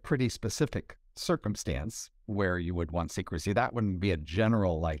would be a pretty specific circumstance where you would want secrecy. That wouldn't be a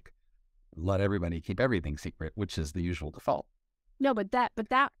general, like, let everybody keep everything secret, which is the usual default. No,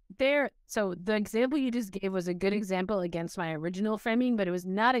 so the example you just gave was a good example against my original framing, but it was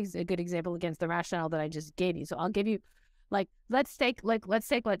not a good example against the rationale that I just gave you. So I'll give you, let's take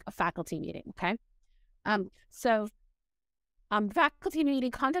a faculty meeting, okay? Faculty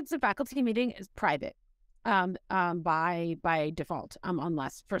meeting, contents of faculty meeting is private, by default,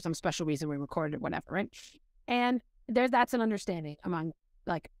 unless for some special reason we recorded it, whatever, right? And that's an understanding among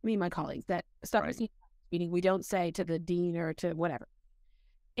me and my colleagues that faculty meeting we don't say to the dean or to whatever.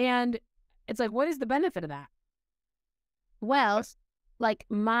 And it's like, what is the benefit of that? Well,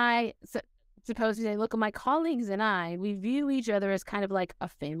 suppose you say, look, my colleagues and I, we view each other as kind of like a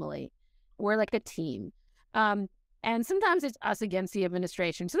family. We're like a team. And sometimes it's us against the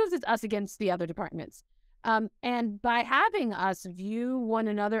administration. Sometimes it's us against the other departments. And by having us view one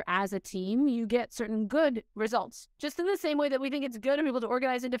another as a team, you get certain good results, just in the same way that we think it's good for people to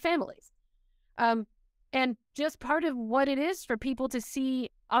organize into families. And just part of what it is for people to see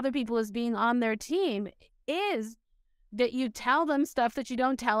other people as being on their team is that you tell them stuff that you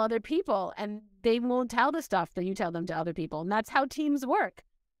don't tell other people, and they won't tell the stuff that you tell them to other people. And that's how teams work.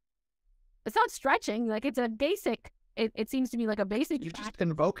 It's not stretching. It's a basic, it seems to me like a basic. You're just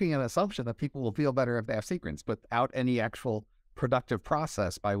invoking an assumption that people will feel better if they have secrets without any actual productive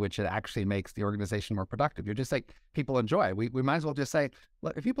process by which it actually makes the organization more productive. You're just like, people enjoy. We might as well just say,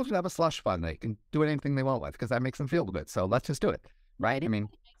 look, if people should have a slush fund, they can do anything they want with, because that makes them feel good. So let's just do it. Right? I mean,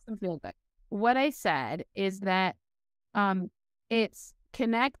 it makes them feel good. What I said is that it's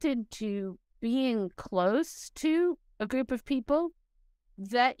connected to being close to a group of people,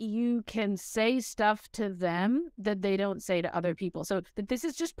 that you can say stuff to them that they don't say to other people. So that this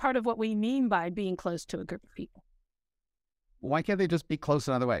is just part of what we mean by being close to a group of people. Why can't they just be close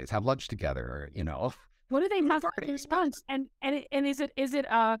in other ways? Have lunch together, or, What do they have to respond? And is it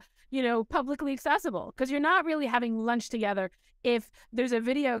publicly accessible? Because you're not really having lunch together if there's a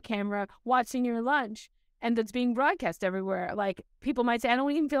video camera watching your lunch and that's being broadcast everywhere. Like, people might say, I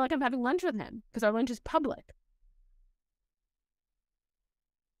don't even feel like I'm having lunch with him because our lunch is public.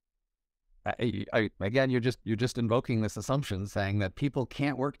 Again, you're just invoking this assumption, saying that people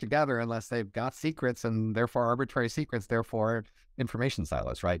can't work together unless they've got secrets, and therefore arbitrary secrets, therefore information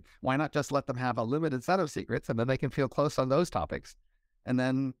silos, right? Why not just let them have a limited set of secrets, and then they can feel close on those topics, and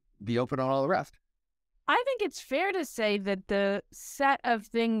then be open on all the rest? I think it's fair to say that the set of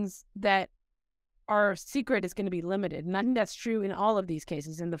things that are secret is going to be limited, and I think that's true in all of these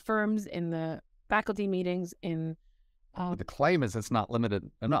cases, in the firms, in the faculty meetings, in. The claim is it's not limited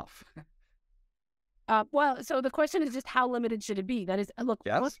enough. Well, so the question is just how limited should it be? That is, look.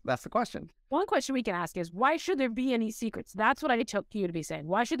 Yes, that's the question. One question we can ask is, why should there be any secrets? That's what I took you to be saying.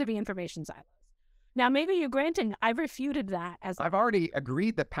 Why should there be information silos? Now, maybe you're granting I've refuted that as. I've already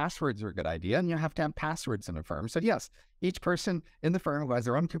agreed that passwords are a good idea, and you have to have passwords in a firm. So yes, each person in the firm who has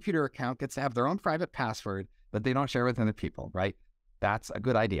their own computer account gets to have their own private password that they don't share with other people, right? That's a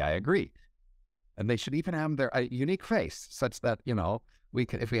good idea. I agree. And they should even have their unique face, such that, we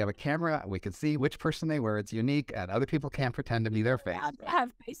could, if we have a camera, we can see which person they were. It's unique, and other people can't pretend to be their face.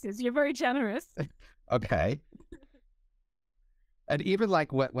 Have faces. You're very generous. Okay. And even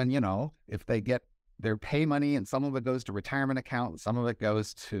like when, if they get their pay money and some of it goes to retirement account, and some of it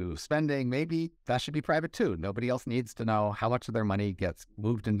goes to spending, maybe that should be private too. Nobody else needs to know how much of their money gets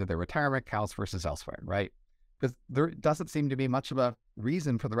moved into their retirement accounts versus elsewhere, right? Because there doesn't seem to be much of a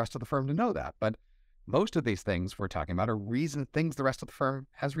reason for the rest of the firm to know that. But most of these things we're talking about are things the rest of the firm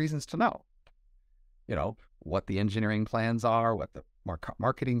has reasons to know. What the engineering plans are, what the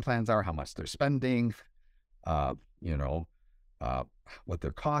marketing plans are, how much they're spending, what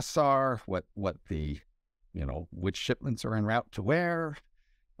their costs are, what the, which shipments are en route to where,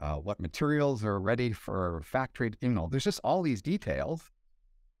 what materials are ready for factory. There's just all these details,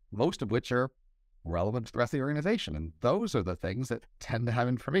 most of which are relevant to the rest of the organization. And those are the things that tend to have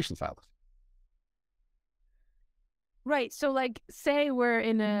information silos. Right. So, like, say we're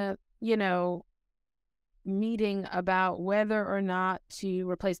in a, meeting about whether or not to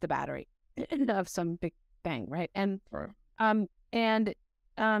replace the battery of some big thing, right? And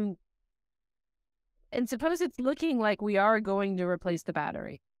suppose it's looking like we are going to replace the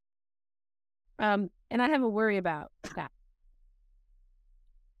battery. And I have a worry about that.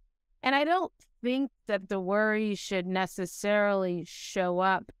 And I don't think that the worry should necessarily show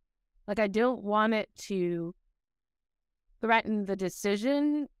up. Like, I don't want it to threaten the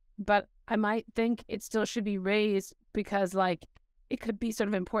decision, but I might think it still should be raised because, like, it could be sort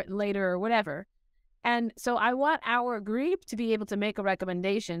of important later or whatever. And so I want our group to be able to make a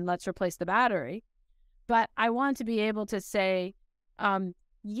recommendation, let's replace the battery. But I want to be able to say,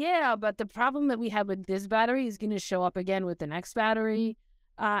 yeah, but the problem that we have with this battery is going to show up again with the next battery.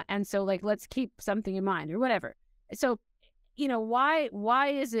 And so, like, let's keep something in mind or whatever. So, why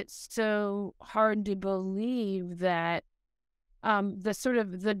is it so hard to believe that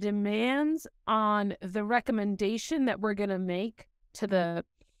the demands on the recommendation that we're going to make to the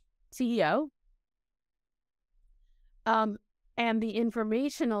CEO and the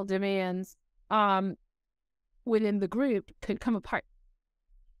informational demands within the group could come apart?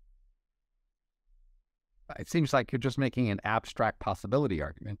 It seems like you're just making an abstract possibility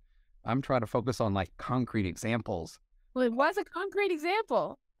argument. I'm trying to focus on, like, concrete examples. Well, it was a concrete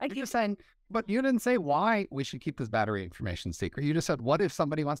example. You're just saying, but you didn't say why we should keep this battery information secret. You just said, what if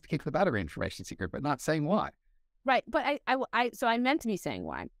somebody wants to keep the battery information secret, but not saying why? Right. But so I meant to be saying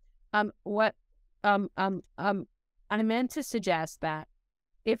why. I meant to suggest that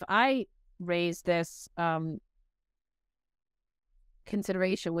if I raise this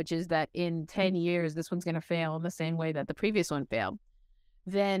consideration, which is that in 10 years, this one's going to fail in the same way that the previous one failed,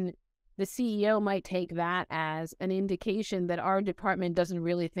 then the CEO might take that as an indication that our department doesn't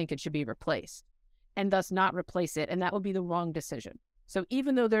really think it should be replaced and thus not replace it. And that would be the wrong decision. So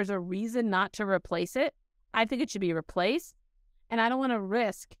even though there's a reason not to replace it, I think it should be replaced. And I don't want to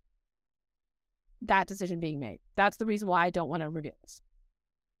risk that decision being made. That's the reason why I don't want to reveal this.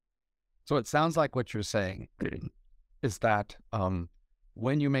 So it sounds like what you're saying is that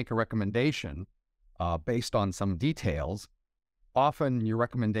when you make a recommendation based on some details, often your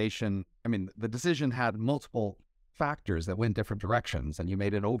recommendation, the decision had multiple factors that went different directions, and you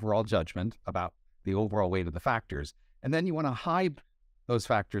made an overall judgment about the overall weight of the factors. And then you want to hide those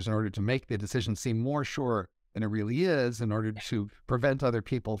factors in order to make the decision seem more sure than it really is in order to prevent other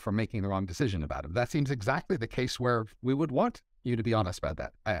people from making the wrong decision about it. That seems exactly the case where we would want you to be honest about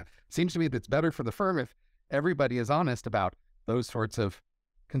that. It seems to me that it's better for the firm if everybody is honest about those sorts of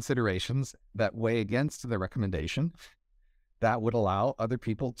considerations that weigh against the recommendation. That would allow other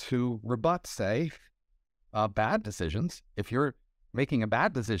people to rebut, say, bad decisions. If you're making a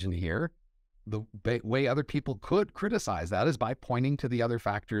bad decision here, the way other people could criticize that is by pointing to the other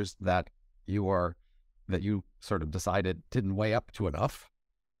factors that you sort of decided didn't weigh up to enough.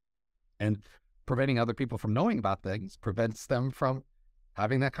 And preventing other people from knowing about things prevents them from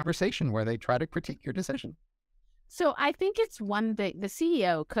having that conversation where they try to critique your decision. So I think it's one thing the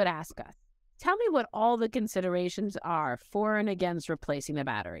CEO could ask us, tell me what all the considerations are for and against replacing the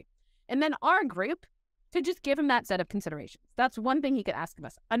battery. And then our group could just give him that set of considerations. That's one thing he could ask of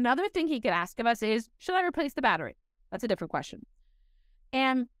us. Another thing he could ask of us is, should I replace the battery? That's a different question.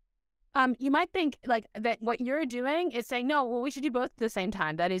 And you might think like that what you're doing is saying, no, well, we should do both at the same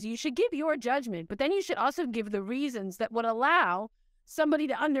time. That is, you should give your judgment, but then you should also give the reasons that would allow somebody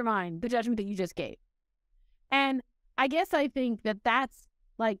to undermine the judgment that you just gave. And I guess I think that that's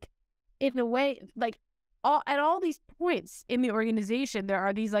like, in a way, like at all these points in the organization, there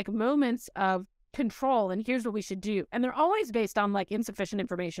are these like moments of control and here's what we should do. And they're always based on like insufficient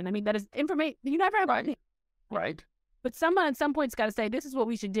information. I mean, that is information, you never have anything. Right. But someone at some point's got to say, this is what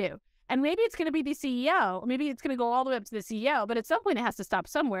we should do. And maybe it's going to be the CEO, or maybe it's going to go all the way up to the CEO, but at some point it has to stop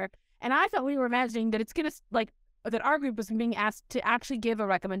somewhere. And I thought we were imagining that it's going to, like, that our group was being asked to actually give a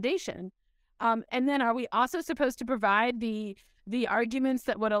recommendation. And then are we also supposed to provide the arguments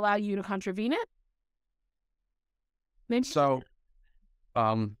that would allow you to contravene it? Maybe. So,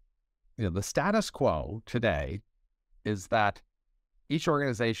 the status quo today is that each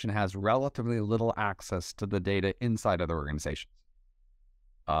organization has relatively little access to the data inside other organizations.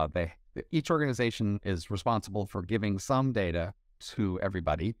 Each organization is responsible for giving some data to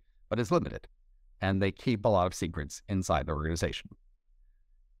everybody, but is limited, and they keep a lot of secrets inside the organization.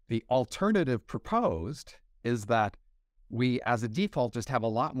 The alternative proposed is that we, as a default, just have a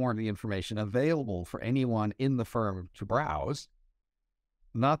lot more of the information available for anyone in the firm to browse.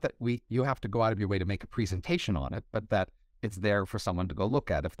 Not that you have to go out of your way to make a presentation on it, but that it's there for someone to go look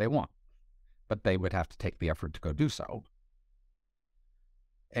at if they want. But they would have to take the effort to go do so.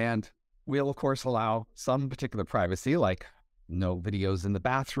 And we'll, of course, allow some particular privacy, like no videos in the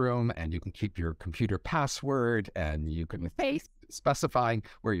bathroom, and you can keep your computer password, and you can specifying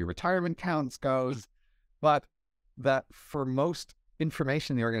where your retirement accounts goes. But that for most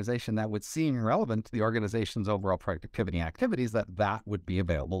information in the organization that would seem relevant to the organization's overall productivity activities, that would be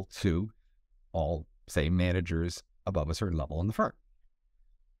available to all, say, managers above a certain level in the firm.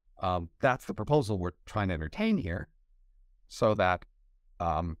 That's the proposal we're trying to entertain here, so that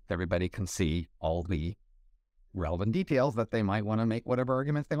everybody can see all the relevant details that they might want to make whatever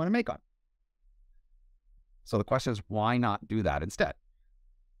arguments they want to make on. So the question is, why not do that instead?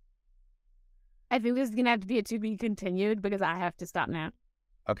 I think this is going to have to be a to be continued because I have to stop now.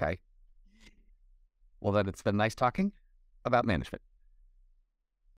 Okay. Well, then it's been nice talking about management.